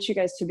want you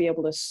guys to be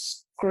able to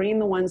screen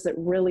the ones that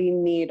really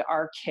need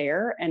our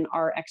care and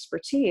our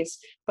expertise.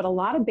 But a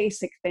lot of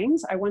basic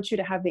things, I want you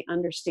to have the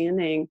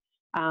understanding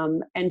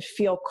and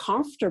feel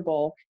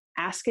comfortable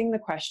asking the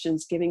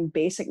questions, giving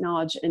basic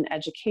knowledge and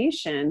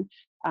education,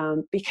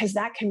 because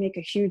that can make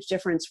a huge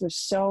difference with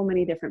so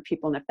many different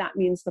people. And if that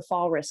means the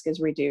fall risk is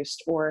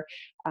reduced, or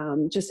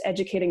just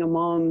educating a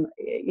mom,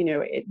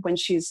 when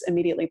she's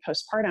immediately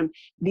postpartum,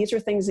 these are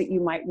things that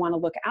you might want to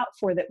look out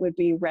for that would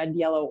be red,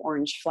 yellow,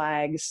 orange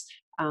flags.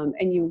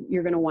 And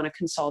you're going to want to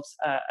consult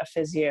a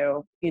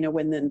physio,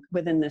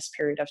 within this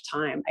period of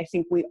time. I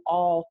think we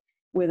all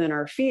within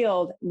our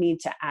field need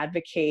to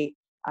advocate.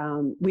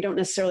 We don't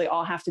necessarily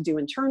all have to do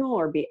internal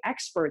or be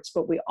experts,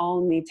 but we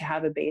all need to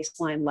have a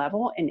baseline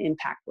level and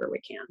impact where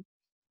we can.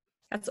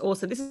 That's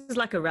awesome. This is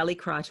like a rally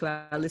cry to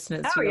our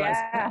listeners. Oh,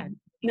 yeah.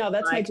 No,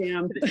 that's my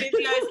jam. The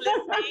physios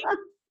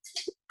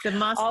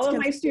listening, all of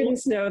my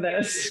students know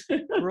this.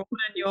 Broaden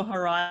your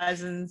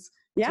horizons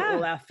to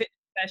all our fit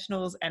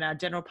professionals and our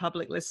general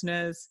public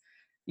listeners.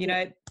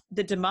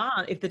 The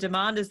demand, if the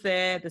demand is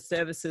there, the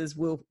services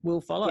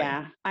will follow.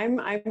 Yeah, I'm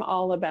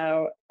all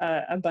about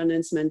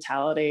abundance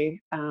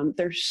mentality.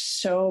 There's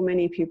so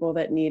many people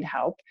that need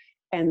help,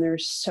 and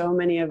there's so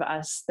many of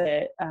us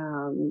that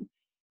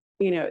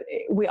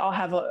we all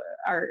have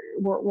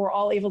we're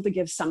all able to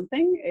give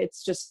something.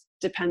 It's just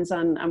depends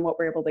on what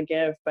we're able to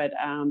give. But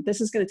this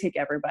is going to take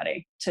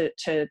everybody to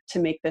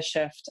make the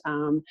shift.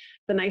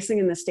 The nice thing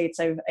in the States,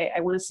 I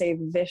want to say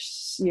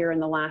this year, in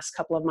the last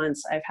couple of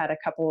months, I've had a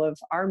couple of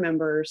our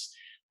members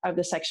of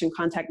the section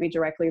contact me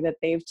directly that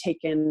they've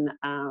taken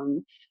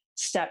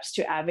steps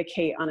to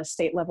advocate on a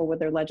state level with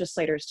their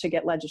legislators to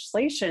get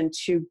legislation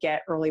to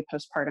get early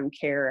postpartum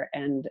care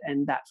and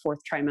that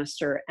 4th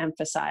trimester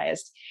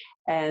emphasized.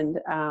 And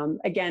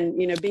again,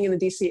 being in the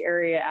DC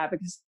area,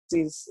 advocacy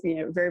is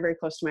very, very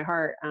close to my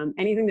heart.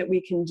 Anything that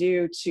we can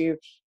do to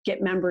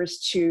get members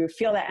to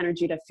feel that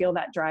energy, to feel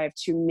that drive,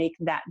 to make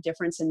that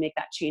difference and make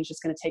that change, is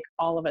going to take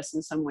all of us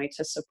in some way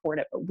to support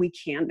it. But we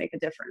can make a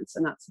difference,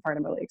 and that's the part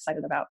I'm really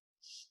excited about.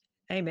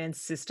 Amen,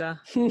 sister.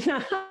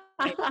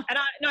 And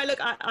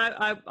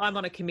I'm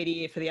on a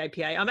committee for the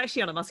APA. I'm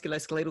actually on a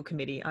musculoskeletal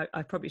committee.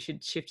 I probably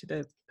should shift to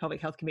the public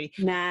health committee.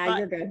 Nah,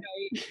 you're good.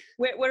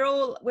 We're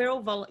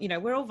all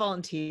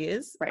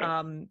volunteers.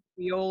 Right.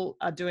 We all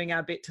are doing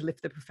our bit to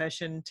lift the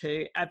profession,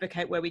 to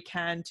advocate where we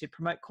can, to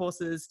promote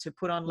courses, to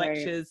put on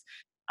lectures.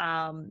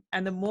 And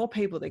the more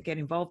people that get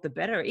involved, the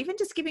better. Even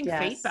just giving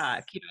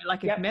feedback.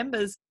 If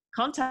members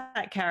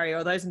contact Carrie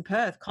or those in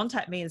Perth,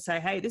 contact me and say,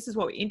 hey, this is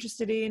what we're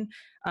interested in.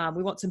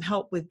 We want some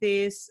help with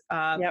this.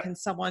 Can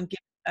someone get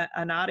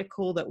an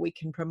article that we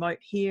can promote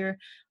here?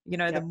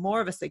 The more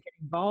of us that get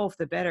involved,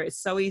 the better.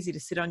 It's so easy to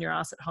sit on your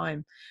ass at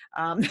home.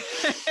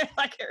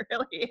 Like it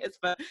really is.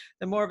 But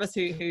the more of us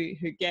who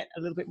get a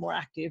little bit more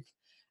active,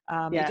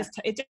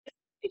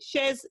 it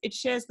shares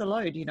the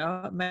load,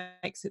 it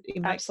makes it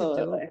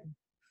Absolutely. doable.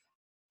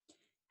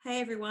 Hey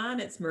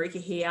everyone, it's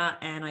Marika here,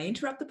 and I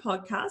interrupt the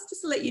podcast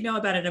just to let you know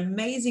about an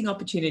amazing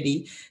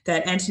opportunity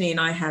that Anthony and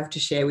I have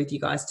to share with you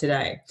guys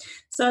today.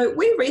 So,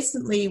 we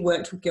recently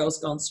worked with Girls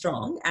Gone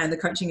Strong and the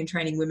Coaching and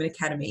Training Women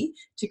Academy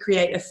to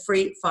create a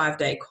free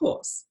 5-day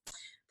course.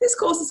 This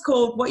course is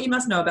called What You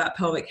Must Know About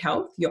Pelvic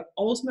Health, your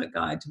ultimate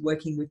guide to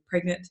working with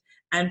pregnant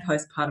and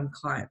postpartum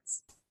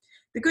clients.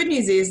 The good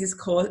news is this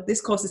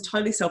course is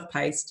totally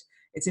self-paced,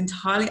 it's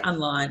entirely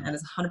online, and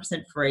it's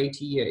 100% free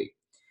to you.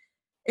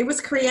 It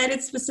was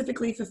created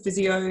specifically for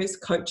physios,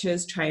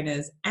 coaches,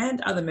 trainers,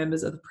 and other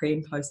members of the pre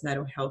and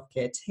postnatal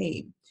healthcare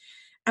team.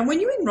 And when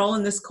you enroll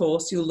in this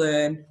course, you'll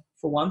learn,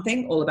 for one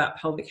thing, all about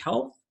pelvic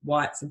health,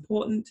 why it's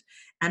important,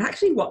 and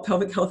actually what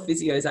pelvic health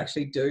physios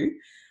actually do.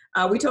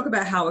 We talk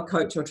about how a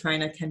coach or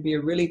trainer can be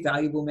a really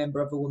valuable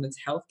member of a woman's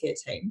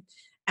healthcare team.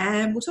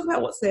 And we'll talk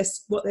about what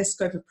their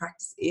scope of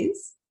practice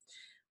is.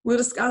 We'll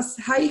discuss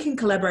how you can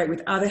collaborate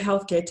with other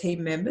healthcare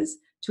team members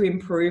to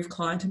improve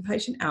client and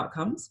patient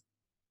outcomes,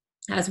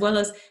 as well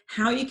as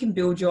how you can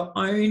build your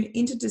own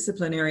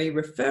interdisciplinary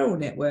referral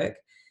network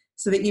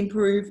so that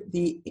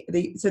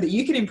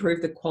you can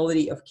improve the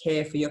quality of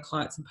care for your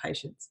clients and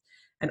patients.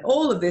 And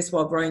all of this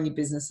while growing your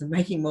business and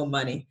making more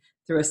money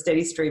through a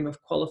steady stream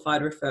of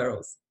qualified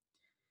referrals.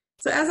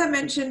 So as I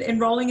mentioned,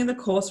 enrolling in the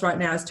course right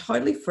now is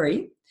totally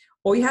free.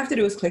 All you have to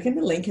do is click in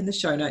the link in the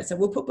show notes that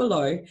we'll put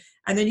below,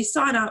 and then you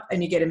sign up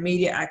and you get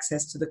immediate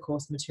access to the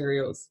course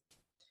materials.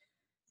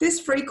 This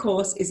free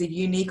course is a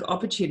unique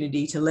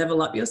opportunity to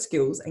level up your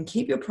skills and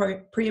keep your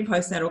pre and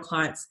postnatal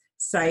clients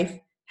safe,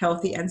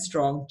 healthy and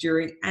strong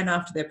during and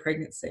after their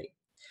pregnancy.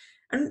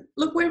 And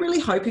look, we're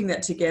really hoping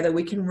that together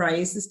we can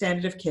raise the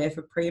standard of care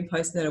for pre and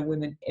postnatal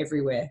women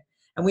everywhere.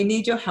 And we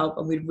need your help,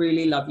 and we'd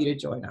really love you to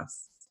join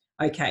us.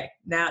 Okay,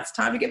 now it's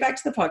time to get back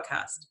to the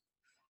podcast.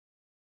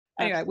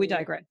 Anyway, we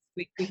digress.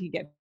 We can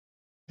get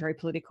very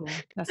political.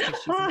 That's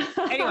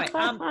anyway, let's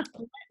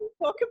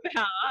talk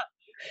about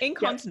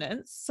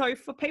incontinence. Yep.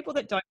 So for people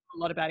that don't know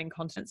a lot about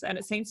incontinence, and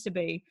it seems to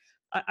be,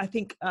 I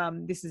think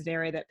this is an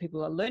area that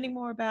people are learning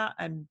more about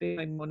and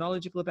being more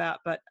knowledgeable about,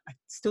 but I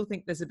still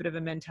think there's a bit of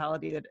a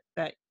mentality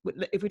that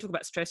if we talk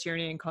about stress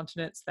urinary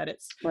incontinence, that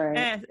it's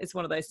it's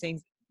one of those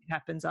things that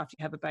happens after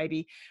you have a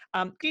baby.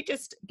 Could you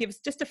just give us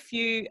just a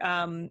few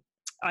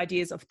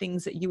ideas of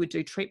things that you would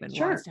do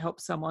treatment-wise to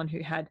help someone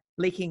who had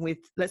leaking with,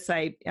 let's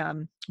say,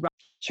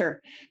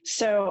 Sure.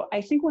 So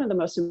I think one of the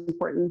most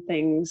important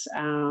things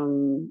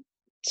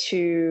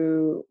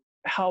to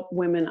help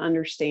women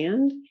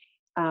understand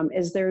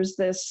is there's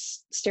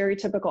this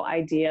stereotypical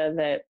idea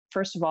that,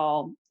 first of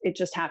all, it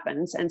just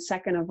happens. And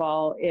second of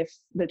all, if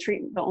the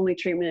only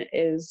treatment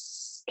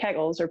is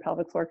Kegels or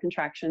pelvic floor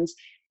contractions,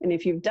 and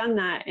if you've done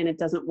that and it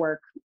doesn't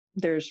work,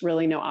 there's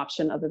really no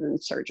option other than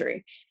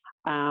surgery.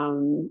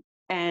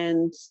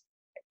 And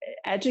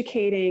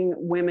educating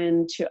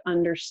women to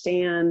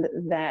understand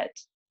that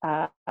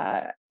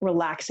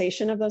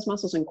relaxation of those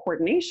muscles and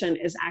coordination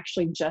is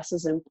actually just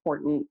as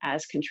important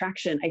as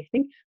contraction, I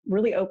think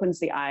really opens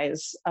the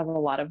eyes of a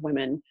lot of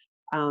women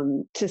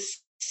to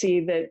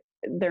see that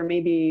there may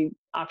be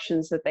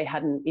options that they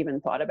hadn't even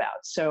thought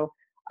about. So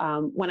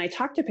when I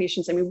talk to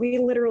patients, I mean, we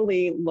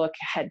literally look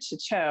head to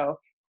toe.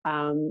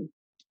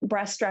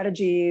 Breath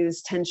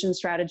strategies, tension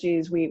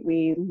strategies,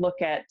 we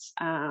look at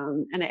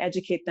and I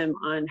educate them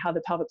on how the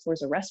pelvic floor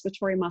is a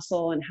respiratory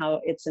muscle and how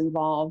it's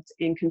involved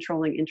in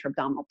controlling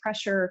intra-abdominal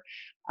pressure.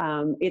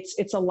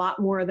 It's a lot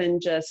more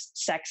than just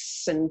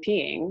sex and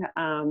peeing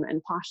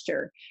and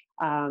posture.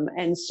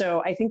 And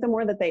so I think the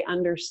more that they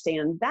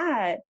understand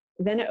that,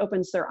 then it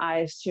opens their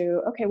eyes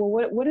to, okay, well,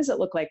 what does it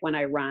look like when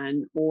I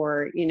run?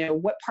 Or,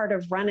 what part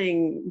of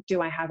running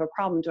do I have a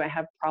problem? Do I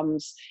have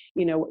problems,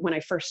 when I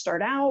first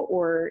start out?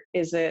 Or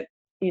is it,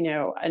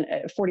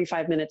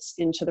 45 minutes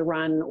into the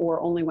run,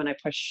 or only when I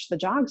push the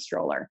jog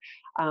stroller?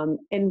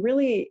 And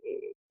really,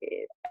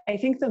 I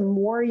think the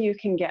more you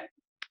can get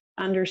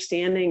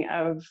understanding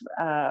of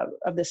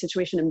the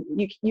situation, and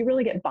you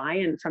really get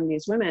buy-in from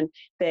these women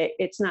that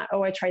it's not,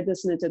 oh, I tried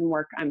this and it didn't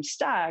work, I'm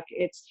stuck.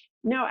 It's,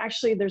 no,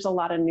 actually, there's a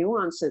lot of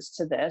nuances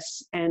to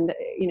this. And,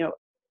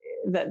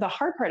 the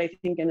hard part, I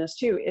think, in this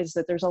too, is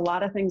that there's a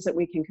lot of things that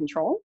we can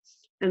control,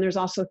 and there's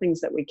also things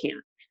that we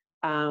can't.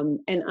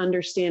 And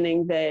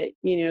understanding that,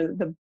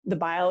 the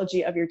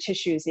biology of your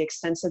tissues, the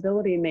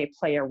extensibility may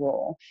play a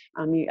role.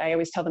 I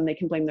always tell them they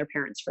can blame their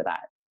parents for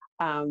that.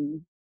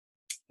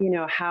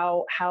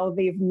 How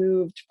they've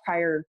moved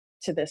prior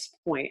to this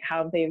point,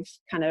 how they've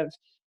kind of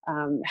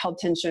held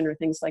tension or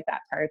things like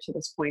that prior to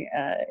this point.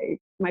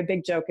 My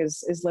big joke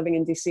is living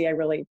in DC.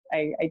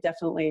 I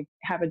definitely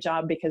have a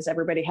job because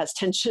everybody has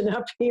tension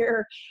up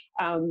here.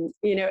 And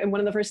one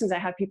of the first things I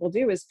have people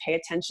do is pay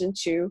attention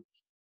to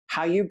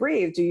how you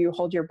breathe. Do you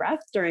hold your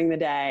breath during the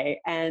day?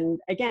 And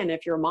again,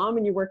 if you're a mom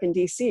and you work in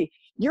DC,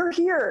 you're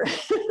here.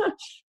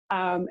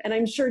 And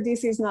I'm sure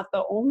DC is not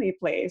the only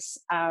place.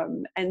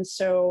 And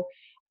so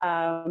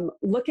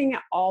looking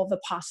at all the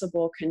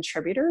possible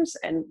contributors,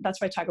 and that's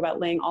why I talk about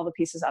laying all the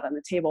pieces out on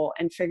the table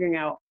and figuring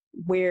out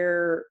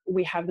where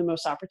we have the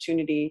most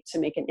opportunity to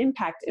make an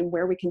impact and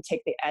where we can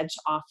take the edge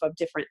off of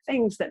different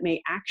things that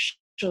may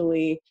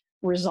actually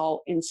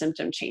result in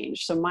symptom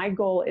change. So my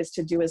goal is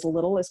to do as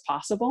little as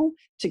possible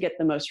to get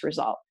the most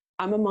result.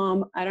 I'm a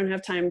mom. I don't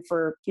have time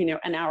for,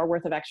 an hour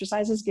worth of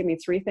exercises. Give me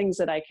 3 things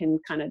that I can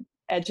kind of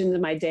edge into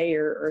my day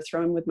or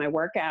throw in with my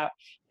workout.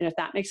 And if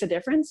that makes a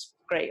difference,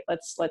 great.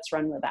 Let's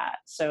run with that.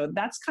 So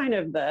that's kind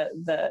of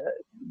the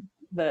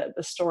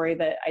story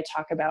that I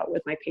talk about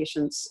with my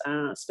patients,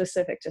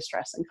 specific to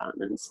stress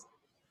incontinence.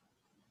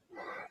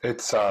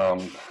 It's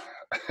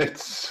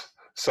it's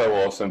so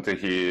awesome to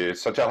hear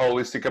such a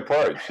holistic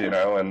approach,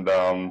 and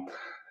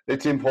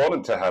it's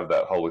important to have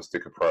that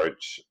holistic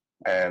approach.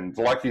 And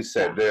like you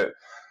said, there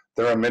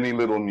are many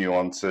little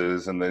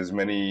nuances, and there's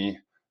many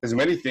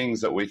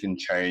things that we can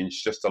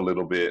change just a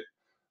little bit,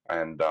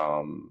 and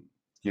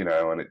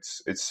and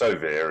it's so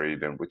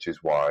varied, and which is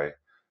why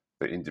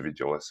the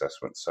individual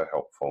assessment's so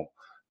helpful.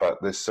 But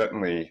there's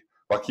certainly,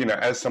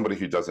 as somebody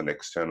who does an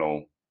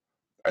external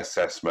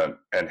assessment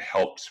and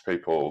helps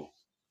people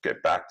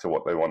get back to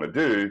what they want to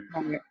do,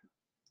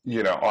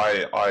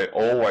 I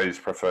always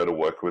prefer to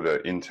work with an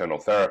internal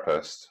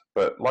therapist.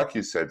 But like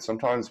you said,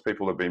 sometimes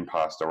people have been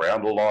passed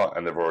around a lot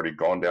and they've already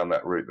gone down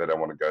that route. They don't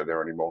want to go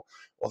there anymore,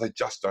 or they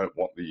just don't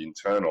want the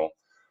internal.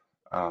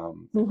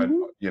 And,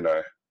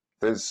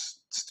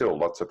 there's still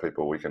lots of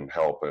people we can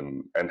help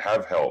and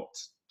have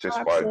helped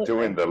just by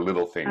doing the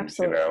little things,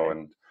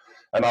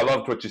 and I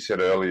loved what you said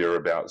earlier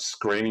about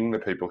screening the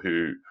people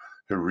who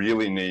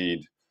really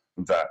need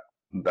that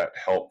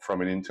help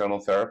from an internal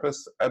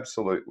therapist.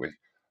 Absolutely.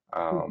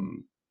 I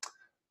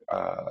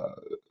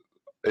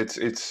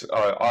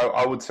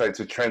would say it's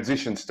a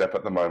transition step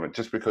at the moment,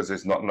 just because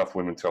there's not enough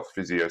women's health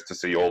physios to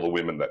see all the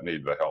women that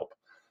need the help.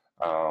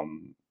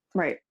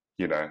 Right.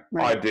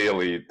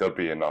 Ideally there'll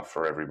be enough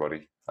for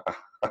everybody.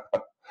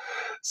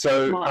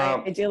 So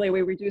ideally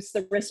we reduce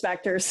the risk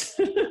factors.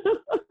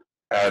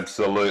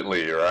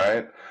 Absolutely,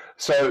 right?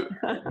 So,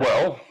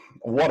 well,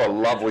 what a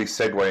lovely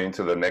segue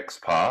into the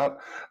next part.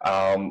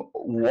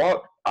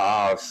 What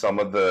are some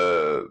of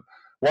the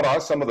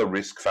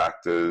risk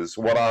factors?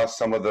 What are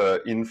some of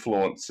the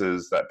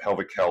influences that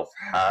pelvic health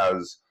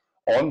has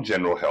on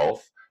general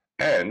health,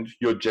 and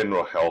your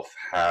general health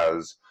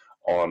has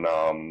on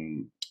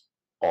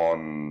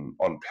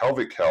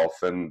pelvic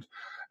health, and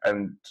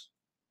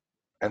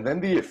then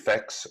the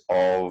effects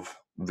of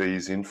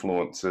these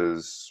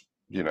influences,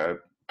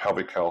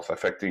 pelvic health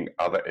affecting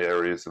other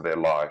areas of their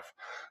life.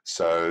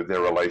 So their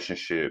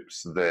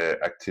relationships,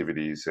 their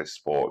activities, their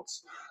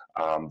sports,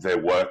 their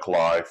work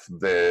life,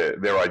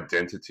 their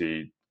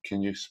identity.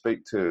 Can you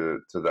speak to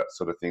that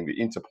sort of thing, the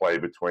interplay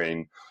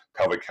between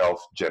pelvic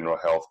health, general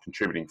health,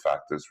 contributing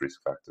factors,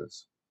 risk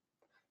factors?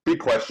 Big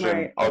question.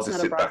 Right. I'll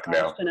just sit back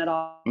now. At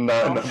all.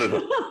 No. Right.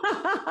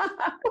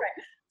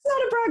 It's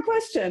not a broad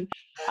question.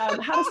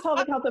 How does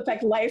pelvic health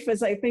affect life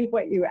is, I think,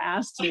 what you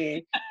asked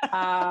me.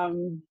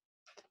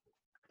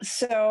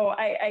 So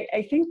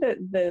I think that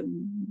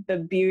the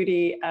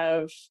beauty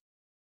of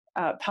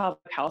pelvic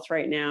health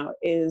right now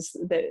is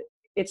that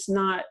it's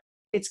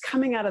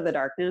coming out of the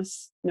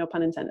darkness, no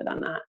pun intended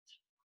on that,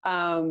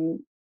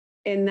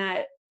 in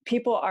that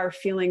people are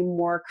feeling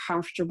more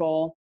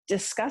comfortable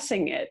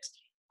discussing it.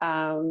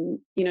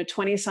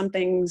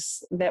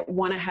 20-somethings that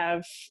want to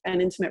have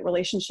an intimate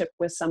relationship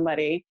with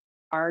somebody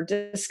are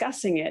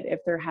discussing it.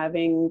 If they're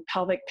having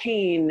pelvic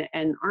pain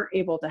and aren't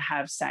able to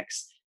have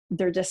sex,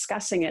 they're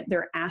discussing it.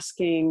 They're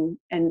asking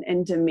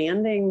and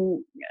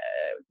demanding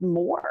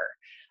more.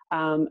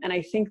 And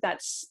I think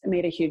that's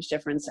made a huge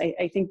difference.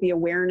 I think the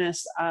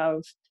awareness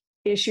of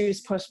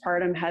issues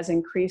postpartum has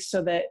increased,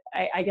 so that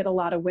I get a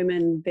lot of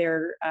women,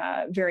 they're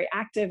very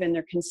active and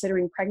they're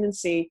considering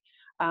pregnancy.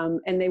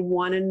 And they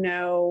want to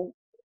know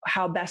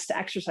how best to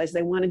exercise.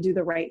 They want to do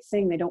the right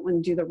thing. They don't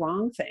want to do the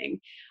wrong thing.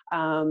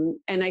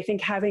 And I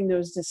think having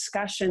those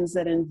discussions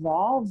that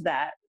involve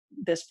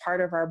this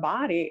part of our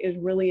body is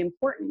really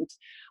important.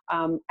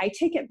 I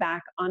take it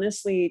back,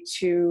 honestly,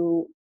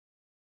 to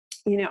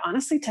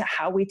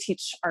how we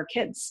teach our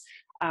kids.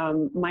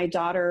 My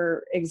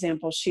daughter,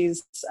 example,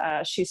 she's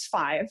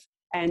 5,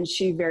 and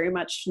she very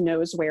much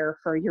knows where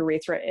her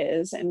urethra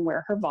is and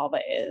where her vulva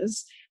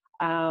is.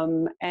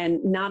 And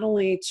not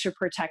only to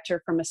protect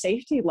her from a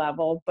safety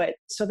level, but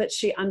so that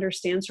she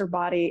understands her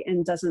body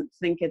and doesn't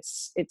think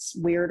it's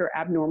weird or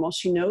abnormal.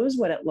 She knows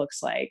what it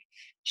looks like.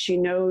 She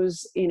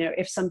knows,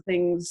 if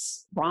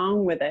something's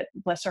wrong with it.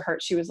 Bless her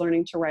heart, she was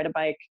learning to ride a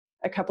bike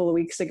a couple of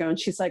weeks ago, and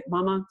she's like,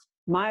 "Mama,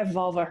 my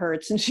vulva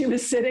hurts." And she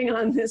was sitting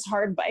on this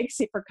hard bike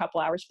seat for a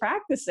couple hours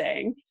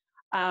practicing.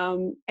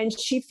 And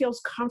she feels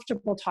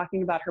comfortable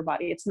talking about her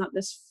body. It's not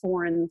this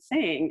foreign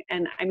thing.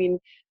 And I mean,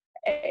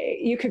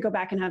 you could go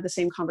back and have the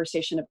same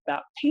conversation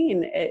about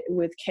pain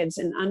with kids,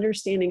 and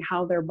understanding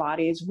how their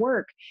bodies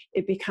work.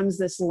 It becomes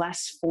this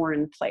less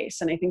foreign place.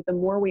 And I think the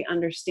more we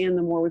understand,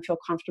 the more we feel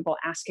comfortable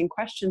asking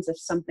questions if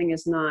something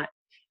is not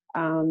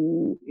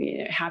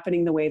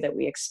happening the way that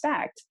we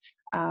expect.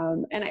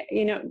 And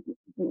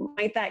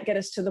might that get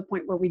us to the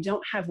point where we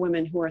don't have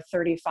women who are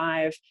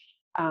 35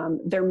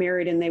 they're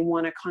married and they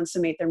want to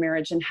consummate their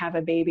marriage and have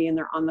a baby, and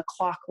they're on the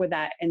clock with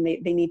that, and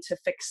they need to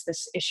fix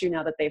this issue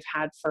now that they've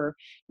had for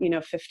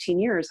 15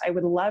 years. I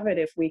would love it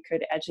if we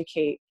could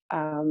educate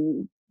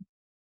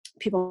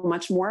people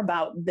much more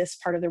about this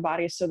part of their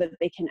body so that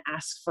they can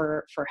ask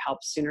for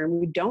help sooner, and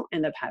we don't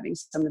end up having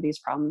some of these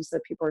problems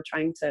that people are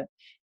trying to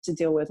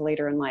deal with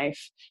later in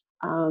life.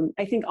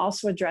 I think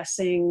also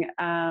addressing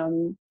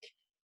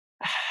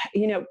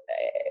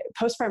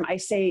postpartum, I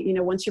say,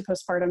 once you're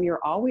postpartum, you're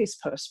always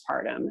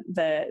postpartum.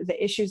 The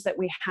issues that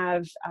we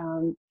have,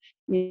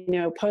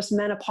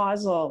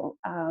 postmenopausal,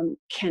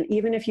 can,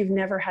 even if you've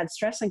never had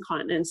stress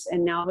incontinence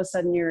and now all of a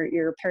sudden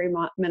you're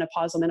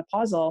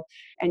menopausal,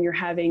 and you're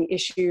having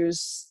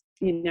issues,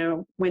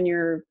 when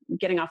you're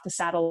getting off the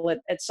saddle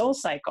at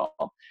SoulCycle,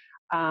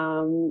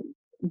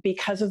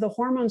 because of the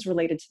hormones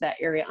related to that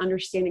area,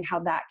 understanding how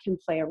that can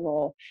play a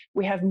role.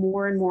 We have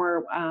more and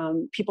more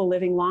people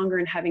living longer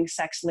and having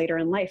sex later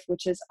in life,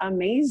 which is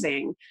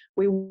amazing.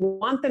 We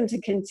want them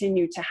to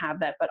continue to have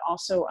that, but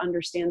also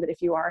understand that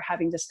if you are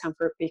having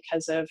discomfort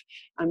because of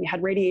you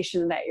had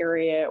radiation in that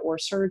area or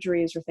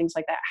surgeries or things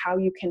like that, how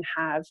you can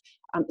have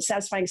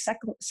satisfying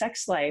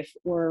sex life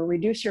or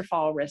reduce your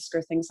fall risk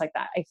or things like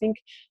that. I think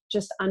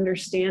just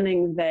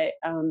understanding that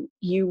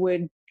you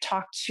would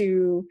talk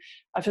to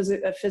a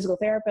physical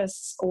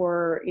therapist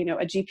or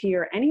a GP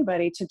or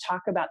anybody to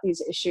talk about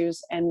these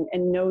issues and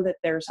know that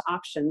there's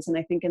options. And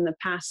I think in the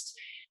past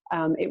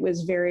it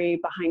was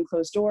very behind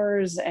closed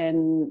doors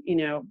and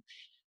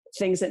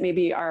things that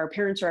maybe our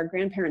parents or our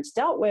grandparents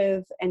dealt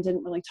with and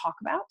didn't really talk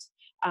about.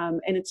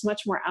 And it's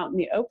much more out in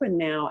the open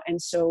now. And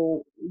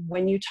so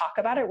when you talk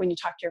about it, when you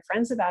talk to your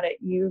friends about it,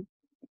 you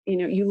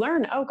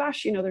learn, oh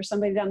gosh, there's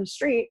somebody down the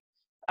street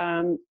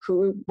our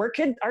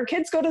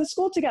kids go to the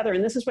school together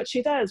and this is what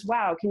she does.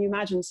 Wow. Can you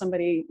imagine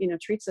somebody,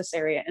 treats this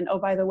area? And oh,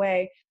 by the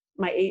way,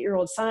 my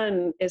 8-year-old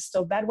son is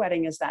still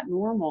bedwetting. Is that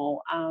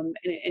normal?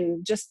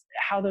 And just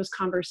how those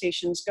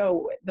conversations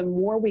go, the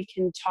more we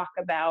can talk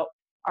about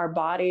our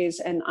bodies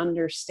and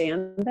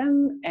understand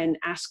them and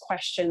ask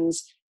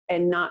questions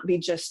and not be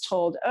just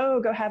told, oh,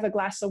 go have a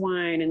glass of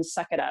wine and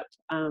suck it up,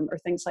 or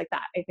things like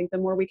that. I think the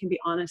more we can be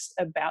honest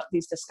about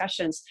these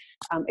discussions,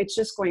 it's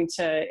just going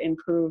to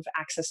improve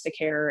access to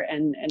care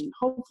and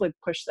hopefully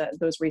push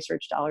those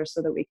research dollars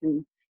so that we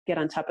can get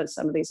on top of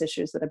some of these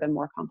issues that have been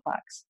more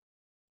complex.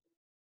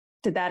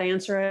 Did that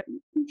answer it?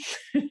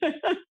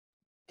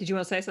 Did you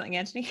want to say something,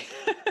 Anthony?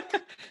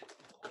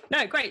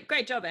 No,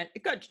 great job,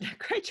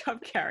 great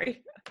job,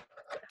 Carrie.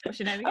 What's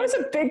your name again? That was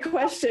a big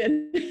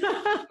question. You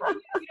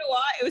know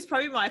what? It was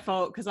probably my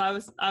fault because I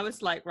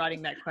was like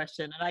writing that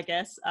question, and I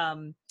guess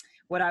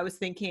what I was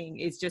thinking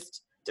is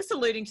just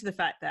alluding to the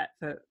fact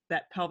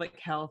that pelvic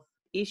health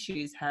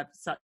issues have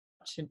such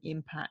an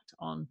impact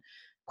on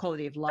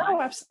quality of life.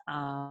 Oh,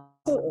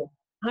 absolutely,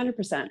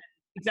 100%.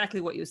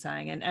 Exactly what you were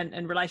saying,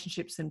 and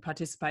relationships and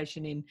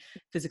participation in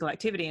physical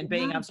activity and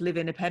being able to live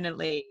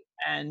independently.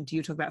 And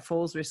you talk about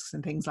falls risks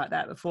and things like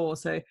that before.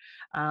 So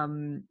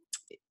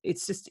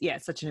it's just,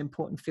 it's such an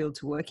important field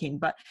to work in.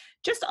 But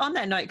just on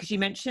that note, because you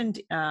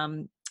mentioned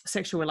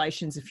sexual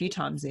relations a few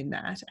times in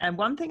that, and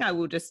one thing I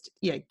will just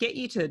get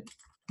you to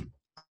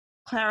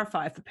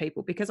clarify for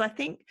people, because I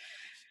think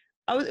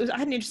I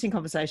had an interesting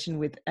conversation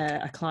with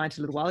a client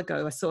a little while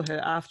ago. I saw her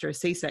after a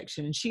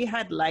C-section, and she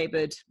had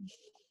laboured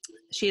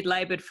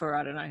for,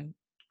 I don't know,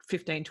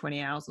 15,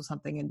 20 hours or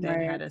something, and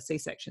then had a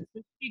C-section.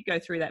 So she'd go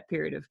through that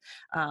period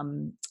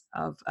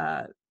of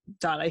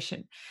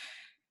dilation.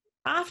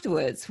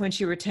 Afterwards, when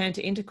she returned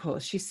to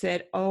intercourse, she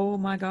said, oh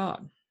my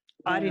God,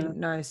 I didn't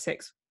know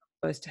sex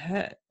was supposed to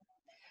hurt.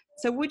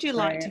 So would you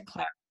like to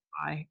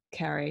clarify,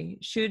 Carrie,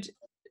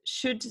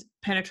 should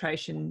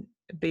penetration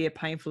be a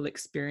painful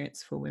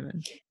experience for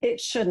women? It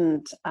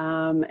shouldn't.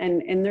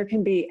 And there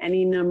can be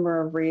any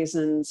number of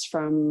reasons,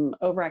 from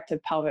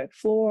overactive pelvic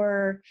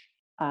floor,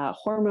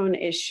 hormone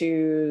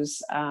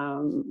issues,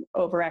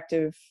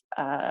 overactive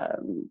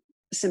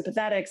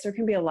sympathetics. There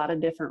can be a lot of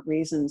different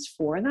reasons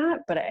for that.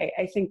 But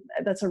I think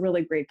that's a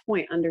really great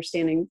point,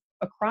 understanding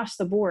across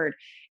the board,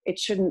 it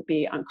shouldn't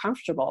be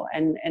uncomfortable.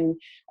 And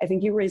I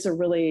think you raise a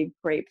really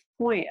great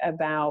point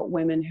about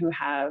women who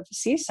have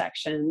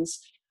C-sections.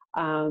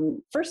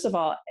 First of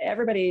all,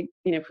 everybody,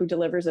 who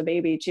delivers a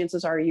baby,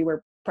 chances are you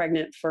were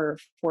pregnant for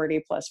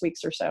 40 plus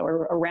weeks or so,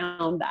 or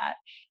around that.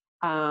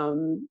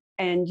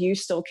 And you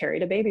still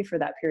carried a baby for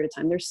that period of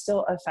time. There's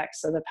still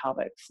effects of the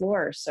pelvic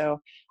floor. So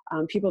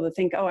people that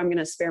think, oh, I'm going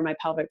to spare my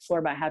pelvic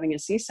floor by having a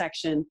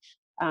C-section,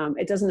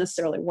 it doesn't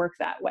necessarily work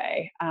that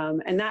way.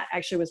 And that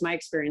actually was my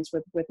experience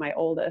with my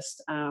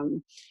oldest,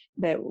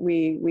 that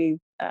we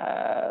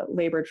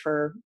labored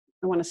for,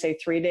 I want to say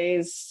 3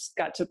 days,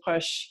 got to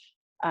push.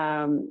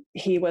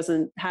 He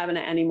wasn't having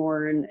it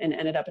anymore and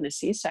ended up in a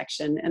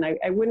C-section. And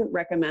I wouldn't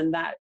recommend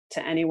that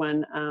to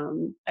anyone.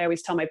 I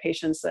always tell my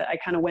patients that I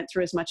kind of went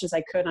through as much as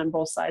I could on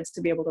both sides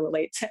to be able to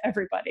relate to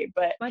everybody.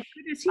 But my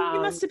goodness, you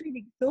must have been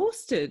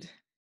exhausted.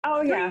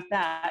 Oh yeah,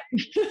 that.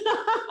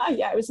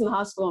 Yeah, I was in the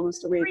hospital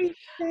almost a week.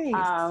 3 days.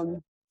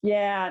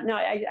 Yeah, no,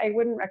 I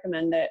wouldn't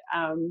recommend it.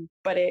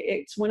 But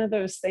it's one of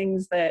those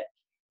things that,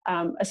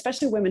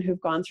 especially women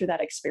who've gone through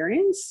that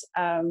experience,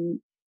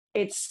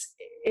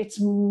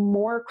 it's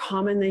more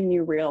common than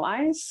you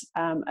realize,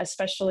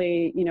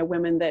 especially,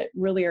 women that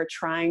really are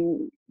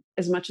trying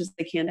as much as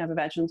they can to have a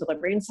vaginal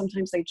delivery, and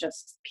sometimes they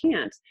just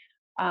can't.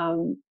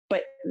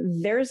 But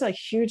there's a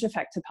huge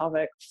effect to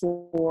pelvic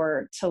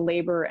floor, to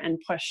labor and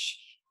push,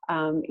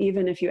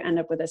 even if you end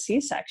up with a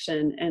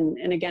C-section.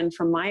 And again,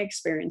 from my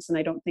experience, and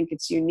I don't think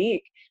it's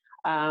unique,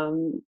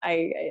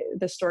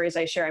 the stories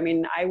I share, I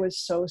mean, I was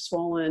so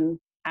swollen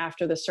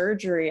after the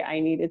surgery, I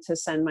needed to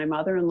send my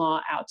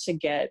mother-in-law out to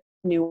get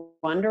new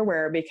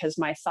underwear because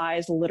my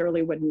thighs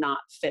literally would not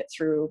fit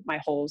through my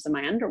holes in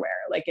my underwear.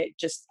 Like, it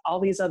just, all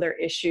these other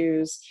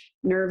issues,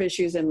 nerve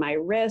issues in my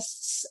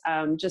wrists,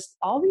 just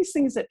all these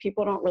things that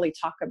people don't really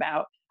talk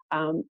about.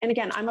 And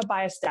again, I'm a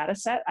biased data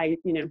set.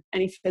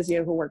 Any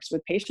physio who works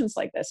with patients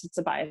like this, it's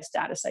a biased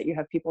data set. You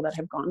have people that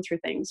have gone through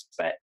things,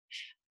 but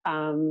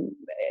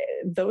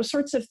those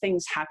sorts of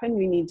things happen.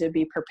 We need to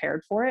be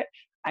prepared for it.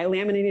 I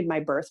laminated my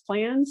birth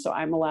plan, so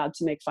I'm allowed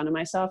to make fun of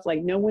myself.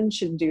 Like, no one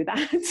should do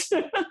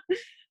that.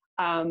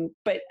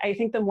 But I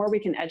think the more we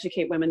can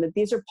educate women that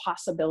these are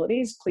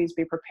possibilities, please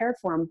be prepared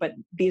for them. But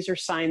these are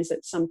signs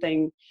that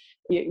something,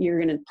 you're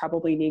going to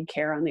probably need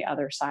care on the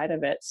other side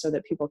of it, so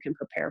that people can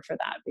prepare for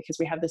that. Because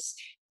we have this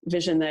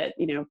vision that,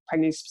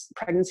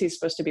 pregnancy is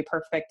supposed to be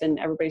perfect and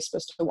everybody's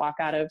supposed to walk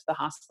out of the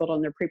hospital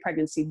in their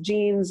pre-pregnancy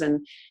jeans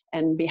and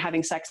be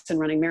having sex and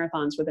running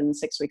marathons within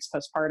 6 weeks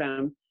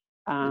postpartum.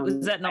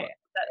 Was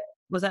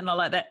that not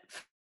like that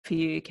for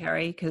you,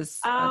 Carrie? Because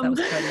that was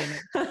totally new.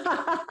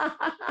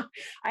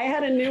 I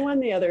had a new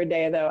one the other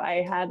day, though.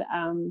 I had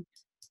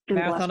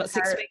marathon at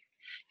 6 weeks.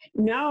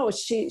 No,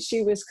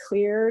 she was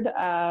cleared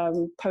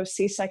post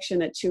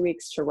C-section at 2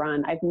 weeks to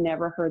run. I've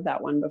never heard that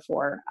one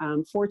before.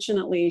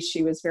 Fortunately,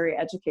 she was very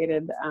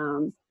educated,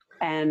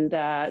 and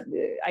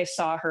I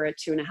saw her at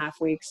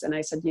 2.5 weeks, and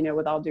I said,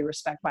 with all due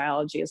respect,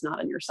 biology is not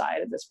on your side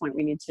at this point.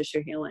 We need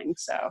tissue healing.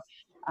 So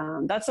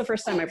that's the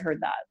first time I've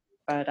heard that.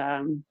 But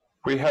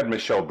we had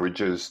Michelle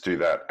Bridges do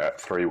that at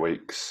 3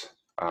 weeks.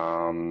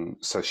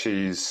 So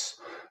she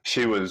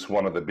was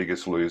one of the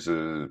biggest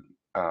loser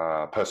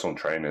personal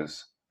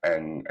trainers,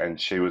 and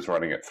she was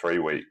running at 3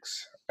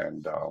 weeks,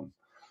 and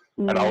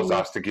I was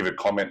asked to give a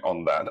comment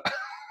on that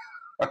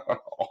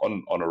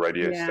on a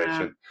radio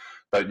station.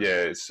 But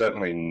yeah, it's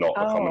certainly not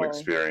a common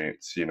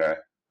experience, Yeah.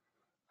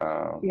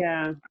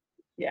 I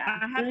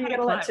had a client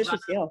run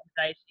the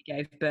day she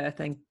gave birth,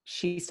 and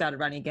she started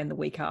running again the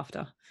week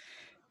after.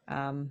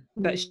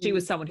 But she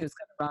was someone who was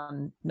going to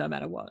run no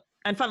matter what.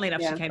 And funnily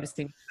enough, she came to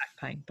see me with back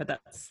pain, but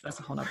that's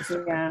a whole other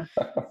story. Yeah.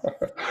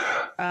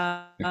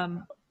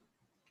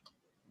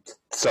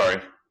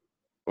 Sorry.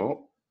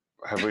 Oh,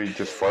 have we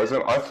just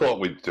frozen? I thought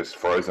we'd just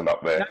frozen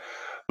up there.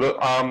 Look,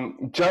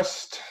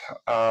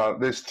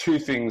 there's two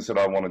things that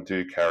I want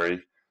to do,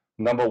 Carrie.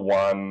 Number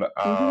one,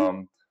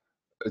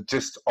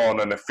 just on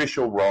an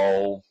official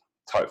role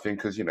type thing,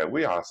 because,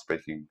 we are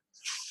speaking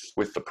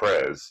with the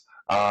prayers.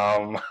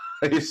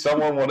 If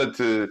someone wanted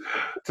to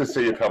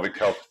see a pelvic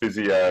health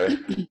physio,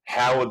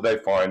 how would they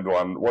find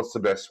one? What's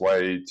the best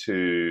way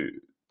to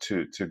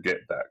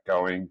get that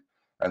going?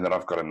 And then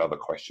I've got another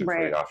question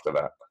for you after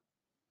that.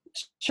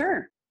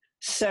 Sure.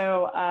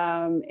 So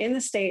in the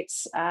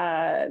States,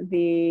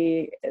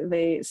 the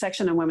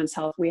section on women's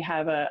health, we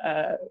have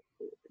a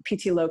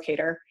PT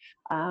locator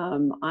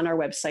on our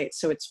website.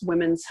 So it's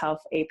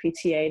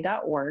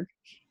womenshealthapta.org.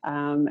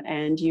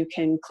 And you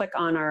can click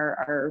on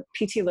our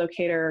PT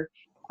locator.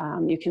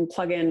 You can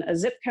plug in a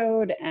zip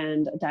code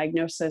and a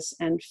diagnosis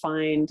and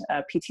find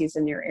PTs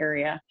in your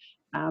area.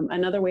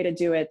 Another way to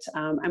do it,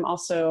 I'm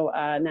also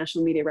a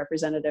national media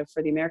representative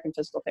for the American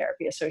Physical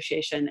Therapy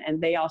Association,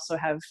 and they also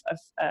have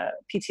a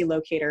PT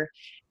locator,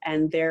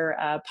 and their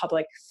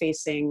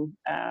public-facing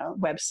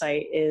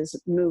website is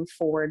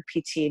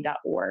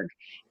moveforwardpt.org.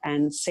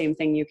 And same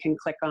thing, you can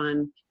click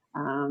on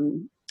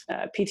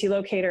PT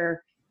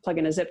locator, plug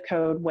in a zip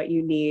code, what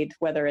you need,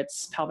 whether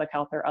it's pelvic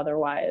health or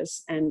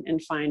otherwise, and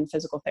find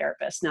physical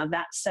therapists. Now,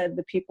 that said,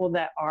 the people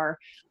that are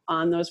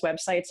on those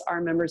websites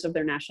are members of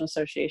their national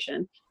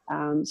association.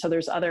 So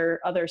there's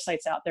other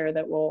sites out there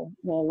that will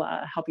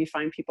help you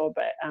find people,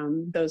 but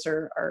those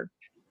are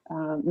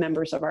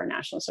members of our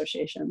national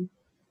association.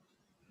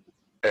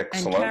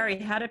 Excellent. And Carrie,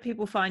 how do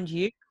people find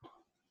you?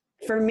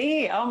 For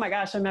me, oh my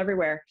gosh, I'm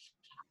everywhere.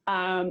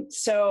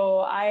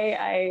 So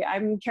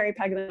I'm Carrie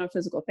Pagliano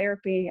Physical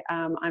Therapy.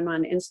 I'm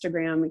on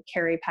Instagram,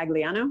 Carrie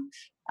Pagliano.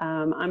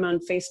 I'm on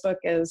Facebook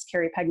as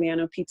Carrie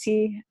Pagliano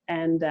PT,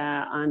 and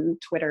on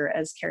Twitter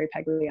as Carrie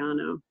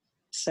Pagliano.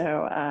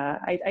 So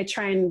I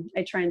try and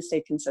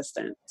stay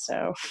consistent.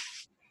 So.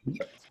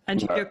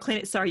 And your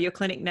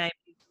clinic name,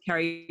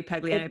 Carrie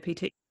Pagliano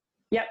PT.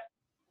 Yep.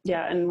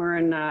 Yeah, and we're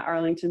in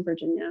Arlington,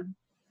 Virginia.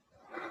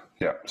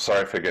 Yeah,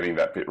 sorry for getting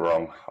that bit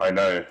wrong. I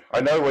know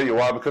where you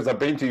are because I've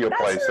been to your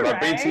That's place all and I've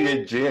been to your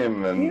right.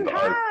 gym, You and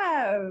have.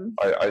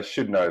 I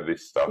should know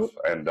this stuff.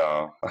 And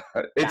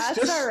it's That's all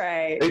just,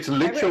 right. it's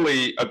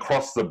literally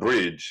across the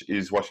bridge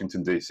is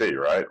Washington DC,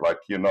 right? Like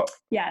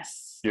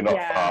Yes. you're not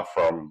Yeah. far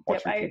from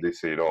Yep. Washington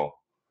DC at all.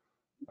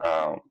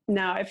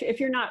 No, if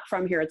you're not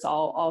from here, it's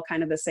all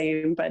kind of the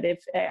same. But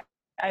if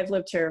I've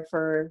lived here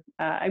for,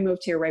 I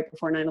moved here right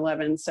before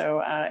 9/11,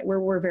 so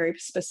we're very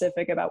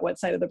specific about what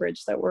side of the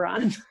bridge that we're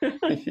on.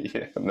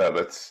 Yeah, no,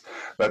 that's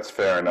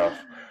fair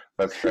enough.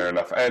 That's fair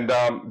enough. And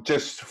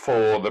just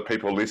for the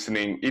people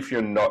listening, if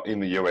you're not in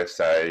the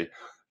USA,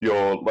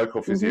 your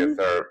local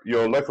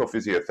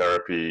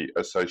physiotherapy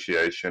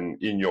association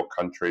in your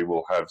country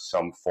will have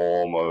some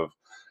form of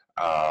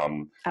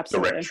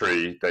Absolutely.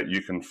 directory that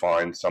you can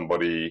find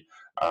somebody.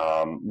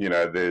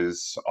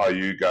 There's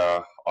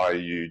IUGA,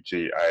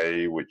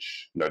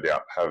 which no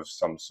doubt have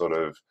some sort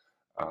of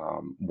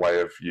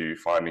way of you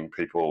finding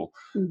people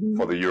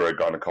for the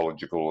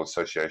Urogynecological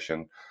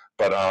Association.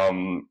 But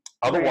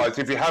otherwise,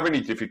 if you have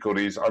any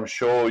difficulties, I'm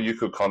sure you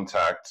could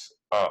contact.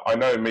 I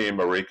know me and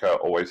Marika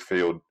always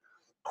field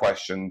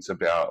questions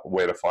about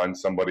where to find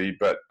somebody,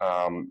 but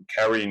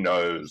Carrie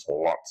knows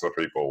lots of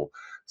people,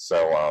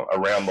 so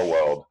around the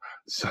world.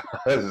 So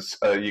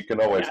you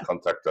can always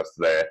contact us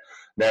there.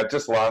 Now,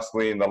 just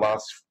lastly, in the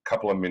last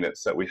couple of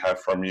minutes that we have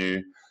from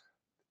you,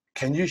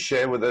 can you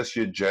share with us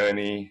your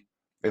journey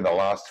in the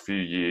last few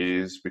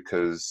years?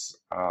 Because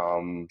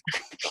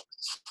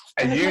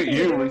and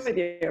you with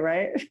you,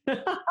 right?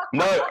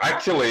 no,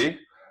 actually,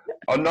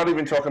 I'm not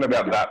even talking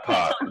about that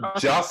part.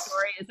 Just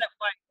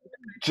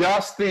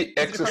the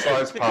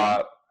exercise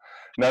part.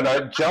 No,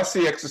 just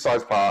the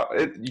exercise part.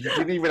 You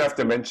didn't even have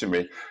to mention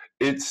me.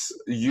 It's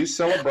you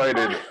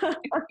celebrated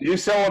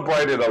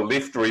a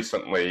lift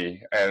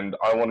recently, and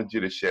I wanted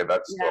you to share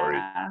that story.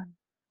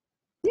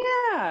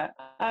 Yeah.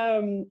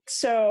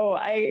 So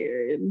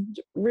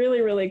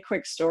really, really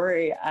quick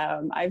story.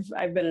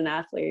 I've been an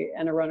athlete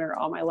and a runner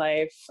all my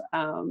life.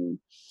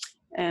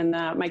 And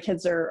my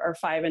kids are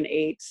 5 and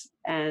 8,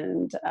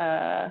 and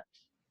I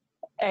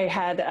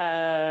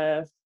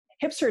had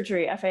hip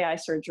surgery, FAI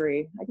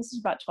surgery. I guess it's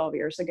about 12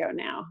 years ago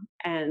now,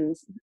 and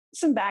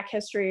some back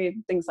history,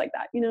 things like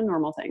that,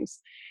 normal things.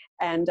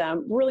 And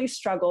really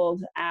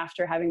struggled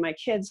after having my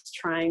kids,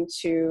 trying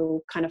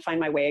to kind of find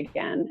my way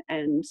again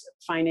and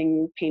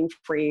finding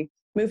pain-free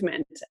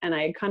movement. And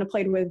I kind of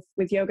played with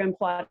yoga and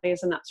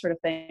Pilates and that sort of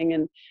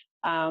thing.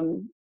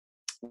 And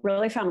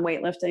really found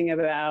weightlifting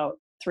about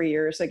 3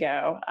 years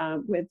ago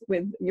with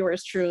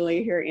yours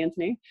truly here,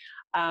 Anthony.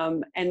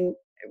 And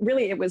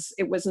really, it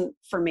wasn't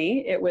for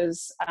me. It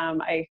was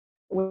I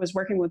was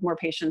working with more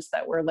patients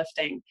that were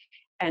lifting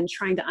and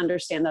trying to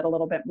understand that a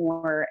little bit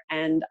more.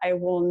 And I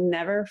will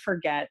never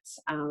forget,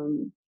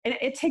 and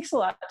it takes a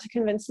lot to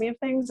convince me of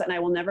things, and I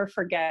will never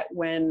forget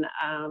when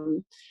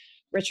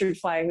Richard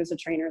Fly, who's a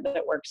trainer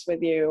that works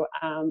with you,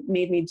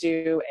 made me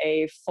do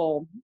a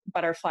full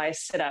butterfly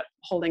sit-up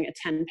holding a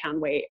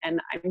 10-pound weight. And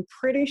I'm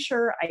pretty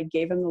sure I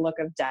gave him the look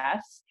of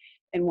death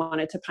and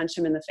wanted to punch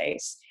him in the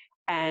face.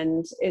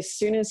 And as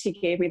soon as he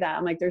gave me that,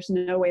 I'm like, there's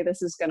no way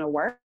this is going to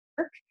work.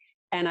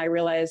 And I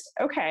realized,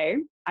 okay,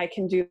 I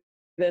can do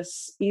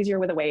this easier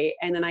with a weight.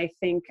 And then I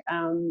think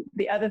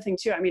the other thing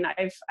too, I mean,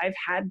 I've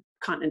had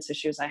continence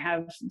issues. I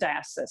have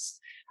diastasis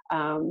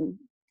and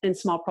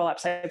small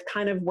prolapse. I've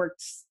kind of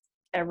worked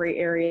every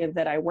area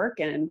that I work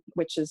in,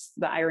 which is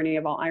the irony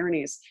of all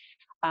ironies.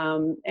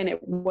 And it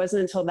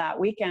wasn't until that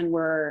weekend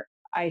where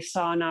I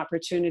saw an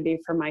opportunity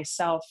for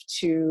myself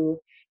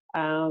to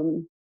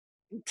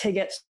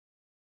get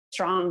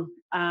strong,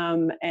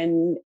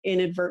 and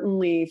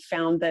inadvertently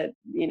found that,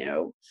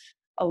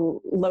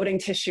 loading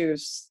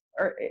tissues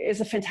is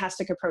a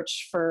fantastic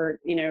approach for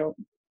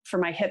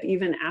my hip,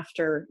 even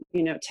after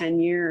 10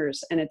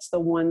 years. And it's the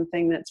one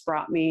thing that's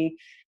brought me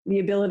the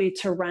ability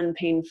to run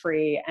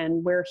pain-free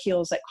and wear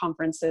heels at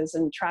conferences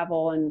and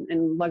travel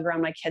and lug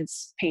around my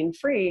kids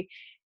pain-free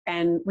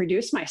and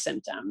reduce my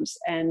symptoms.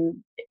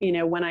 And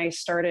when I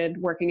started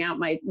working out,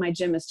 my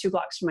gym is 2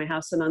 blocks from my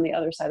house and on the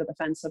other side of the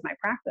fence of my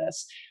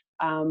practice.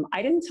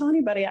 I didn't tell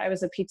anybody I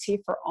was a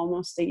PT for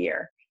almost a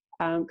year,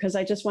 because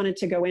I just wanted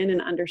to go in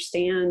and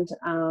understand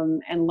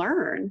and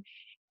learn.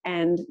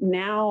 And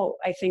now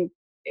I think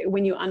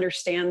when you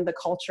understand the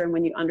culture and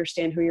when you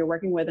understand who you're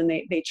working with, and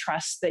they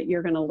trust that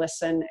you're going to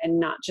listen and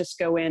not just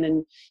go in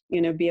and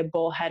be a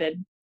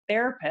bullheaded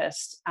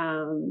therapist,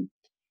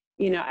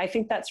 I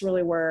think that's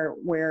really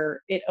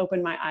where it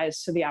opened my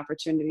eyes to the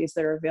opportunities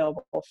that are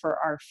available for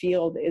our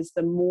field. Is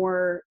the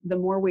more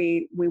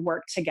we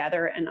work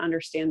together and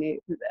understand the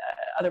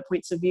other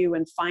points of view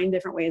and find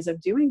different ways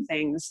of doing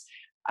things,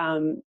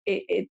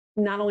 it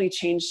not only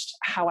changed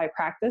how I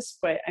practice,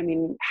 but I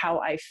mean how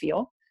I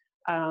feel,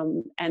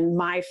 and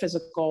my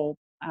physical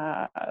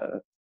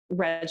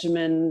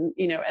regimen,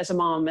 as a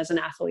mom, as an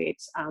athlete,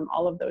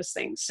 all of those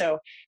things. So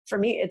for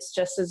me, it's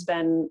just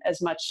been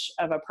as much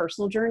of a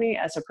personal journey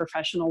as a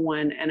professional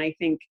one. And I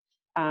think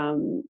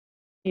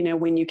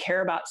when you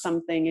care about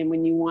something and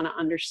when you want to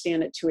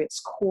understand it to its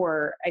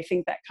core, I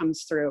think that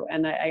comes through.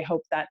 And I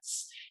hope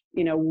that's,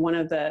 one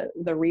of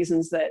the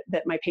reasons that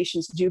my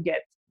patients do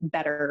get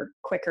better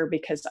quicker,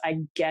 because I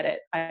get it.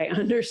 I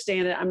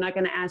understand it. I'm not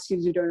going to ask you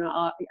to do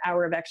an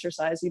hour of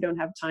exercise you don't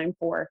have time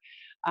for,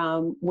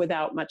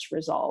 without much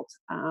result.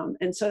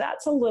 And so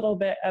that's a little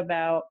bit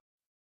about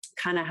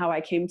kind of how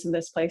I came to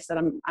this place that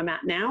I'm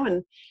at now.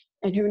 And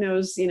who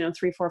knows,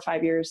 3, 4,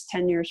 5 years,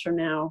 10 years from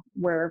now,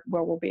 where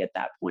we'll be at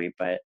that point.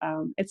 But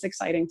it's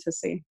exciting to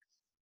see.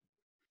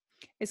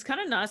 It's kind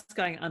of nice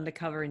going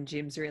undercover in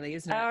gyms, really,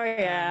 isn't it? Oh,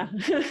 yeah.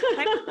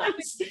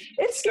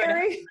 It's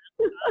scary.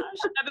 But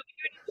when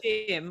you're in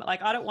a gym,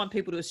 like, I don't want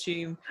people to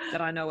assume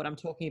that I know what I'm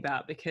talking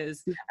about,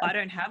 because I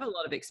don't have a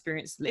lot of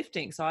experience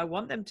lifting. So I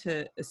want them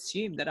to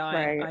assume that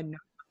I know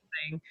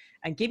something,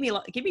 and give me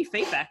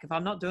feedback if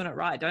I'm not doing it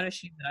right. Don't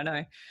assume that I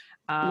know.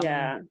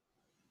 Yeah.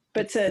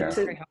 But to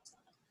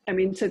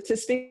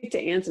speak to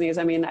Anthony's,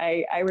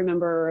 I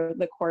remember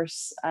the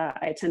course I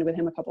attended with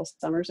him a couple of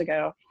summers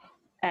ago.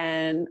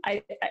 And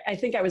I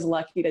think I was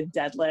lucky to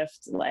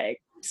deadlift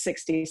like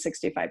 60,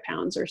 65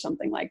 pounds or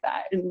something like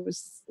that. And it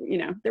was,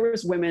 there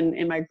was women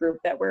in my group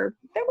that were,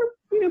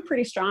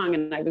 pretty strong,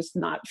 and I was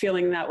not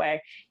feeling that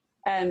way.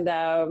 And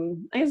I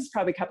guess it's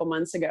probably a couple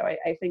months ago,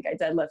 I think I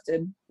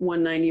deadlifted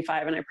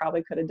 195, and I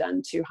probably could have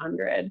done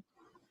 200.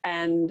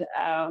 And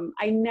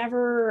I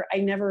never,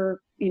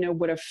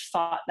 would have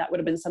thought that would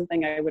have been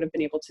something I would have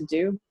been able to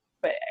do.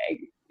 But,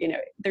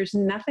 there's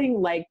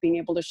nothing like being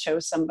able to show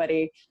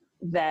somebody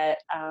that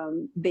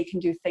they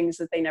can do things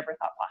that they never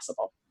thought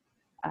possible.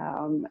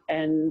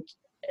 And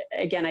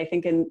again, I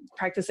think in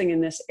practicing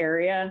in this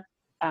area,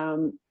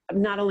 I'm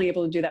not only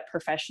able to do that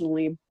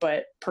professionally,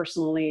 but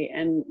personally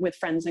and with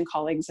friends and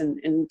colleagues,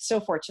 and so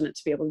fortunate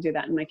to be able to do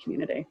that in my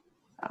community.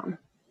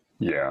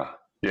 Yeah,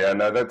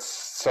 no, that's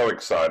so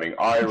exciting.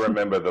 I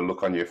remember the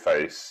look on your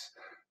face,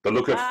 the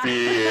look of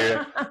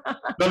fear,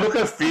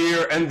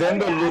 and then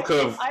the look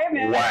of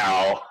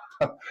wow.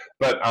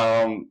 But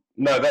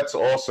no, that's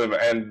awesome.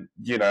 And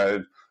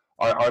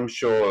I'm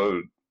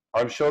sure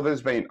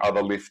there's been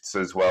other lifts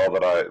as well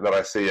that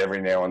I see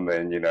every now and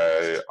then.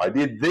 I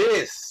did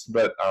this,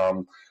 but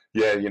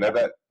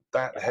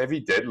that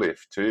heavy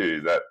deadlift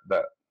too.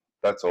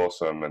 That's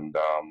awesome. And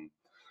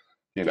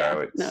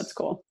it's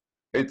cool.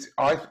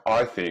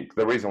 I think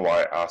the reason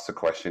why I asked the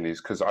question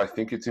is because I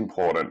think it's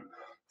important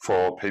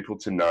for people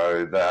to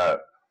know that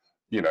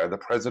the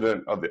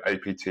president of the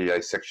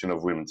APTA section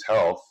of Women's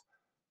Health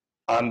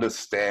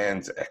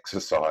understands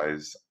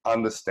exercise,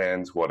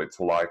 understands what it's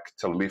like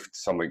to lift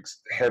something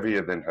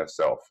heavier than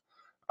herself,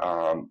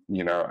 and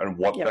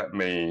what that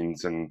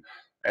means, and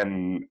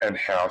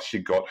how she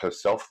got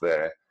herself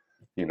there,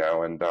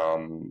 and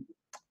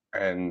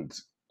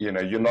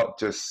you're not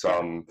just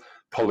some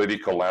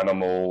political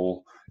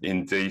animal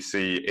in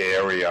DC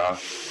area,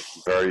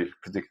 very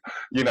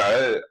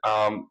particular,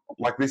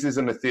 like this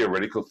isn't a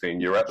theoretical thing.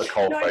 You're at the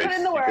coalface. I put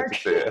in the work.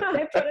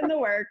 I put in the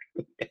work.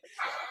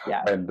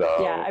 Yeah. And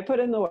I put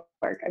in the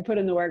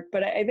work.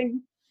 But I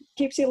think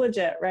keeps you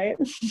legit, right?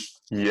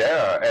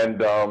 Yeah, and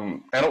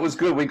it was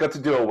good. We got to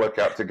do a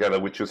workout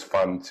together, which was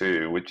fun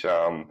too. Which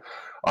I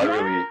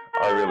really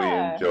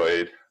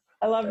enjoyed.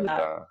 I love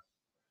that.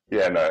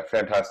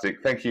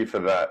 Fantastic. Thank you for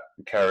that,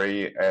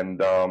 Carrie,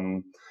 and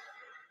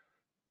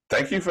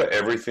thank you for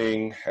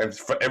everything, and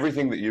for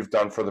everything that you've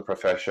done for the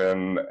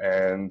profession.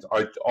 And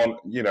I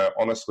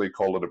honestly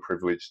call it a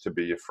privilege to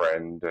be your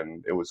friend,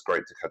 and it was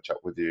great to catch up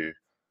with you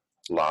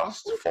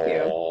last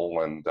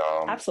fall. And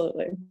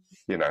absolutely,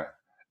 I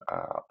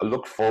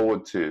look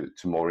forward to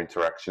more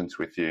interactions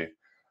with you.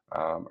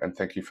 And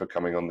thank you for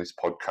coming on this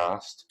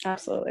podcast.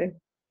 Absolutely.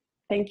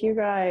 Thank you,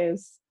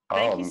 guys.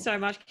 Thank you so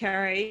much,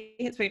 Carrie.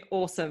 It's been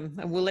awesome.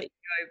 And we'll let you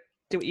go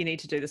do what you need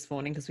to do this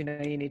morning, because we know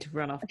you need to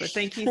run off. But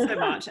thank you so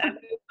much. And we'll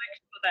make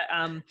sure that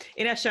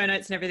in our show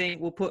notes and everything,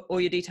 we'll put all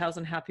your details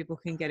on how people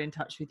can get in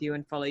touch with you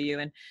and follow you.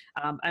 And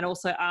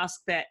also ask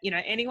that,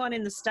 anyone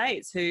in the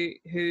States who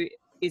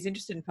is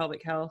interested in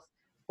pelvic health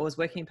or is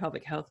working in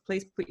pelvic health,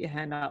 please put your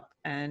hand up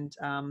and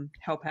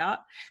help out.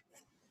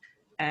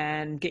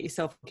 And get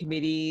yourself in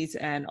committees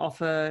and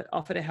offer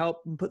to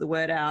help and put the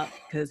word out,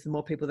 because the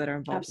more people that are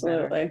involved.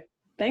 Absolutely. The better.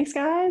 Thanks,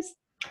 guys.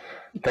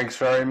 Thanks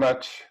very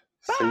much.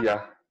 Bye. See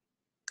ya.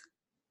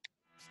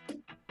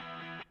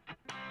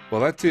 Well,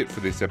 that's it for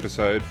this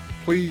episode.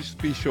 Please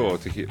be sure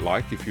to hit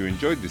like if you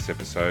enjoyed this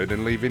episode,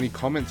 and leave any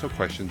comments or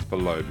questions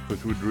below,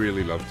 because we'd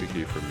really love to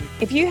hear from you.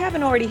 If you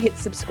haven't already hit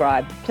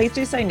subscribe, please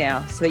do so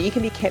now, so that you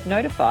can be kept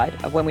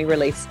notified of when we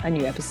release a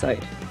new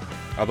episode.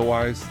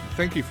 Otherwise,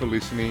 thank you for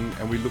listening,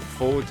 and we look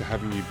forward to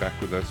having you back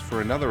with us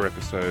for another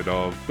episode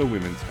of the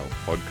Women's Health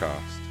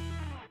Podcast.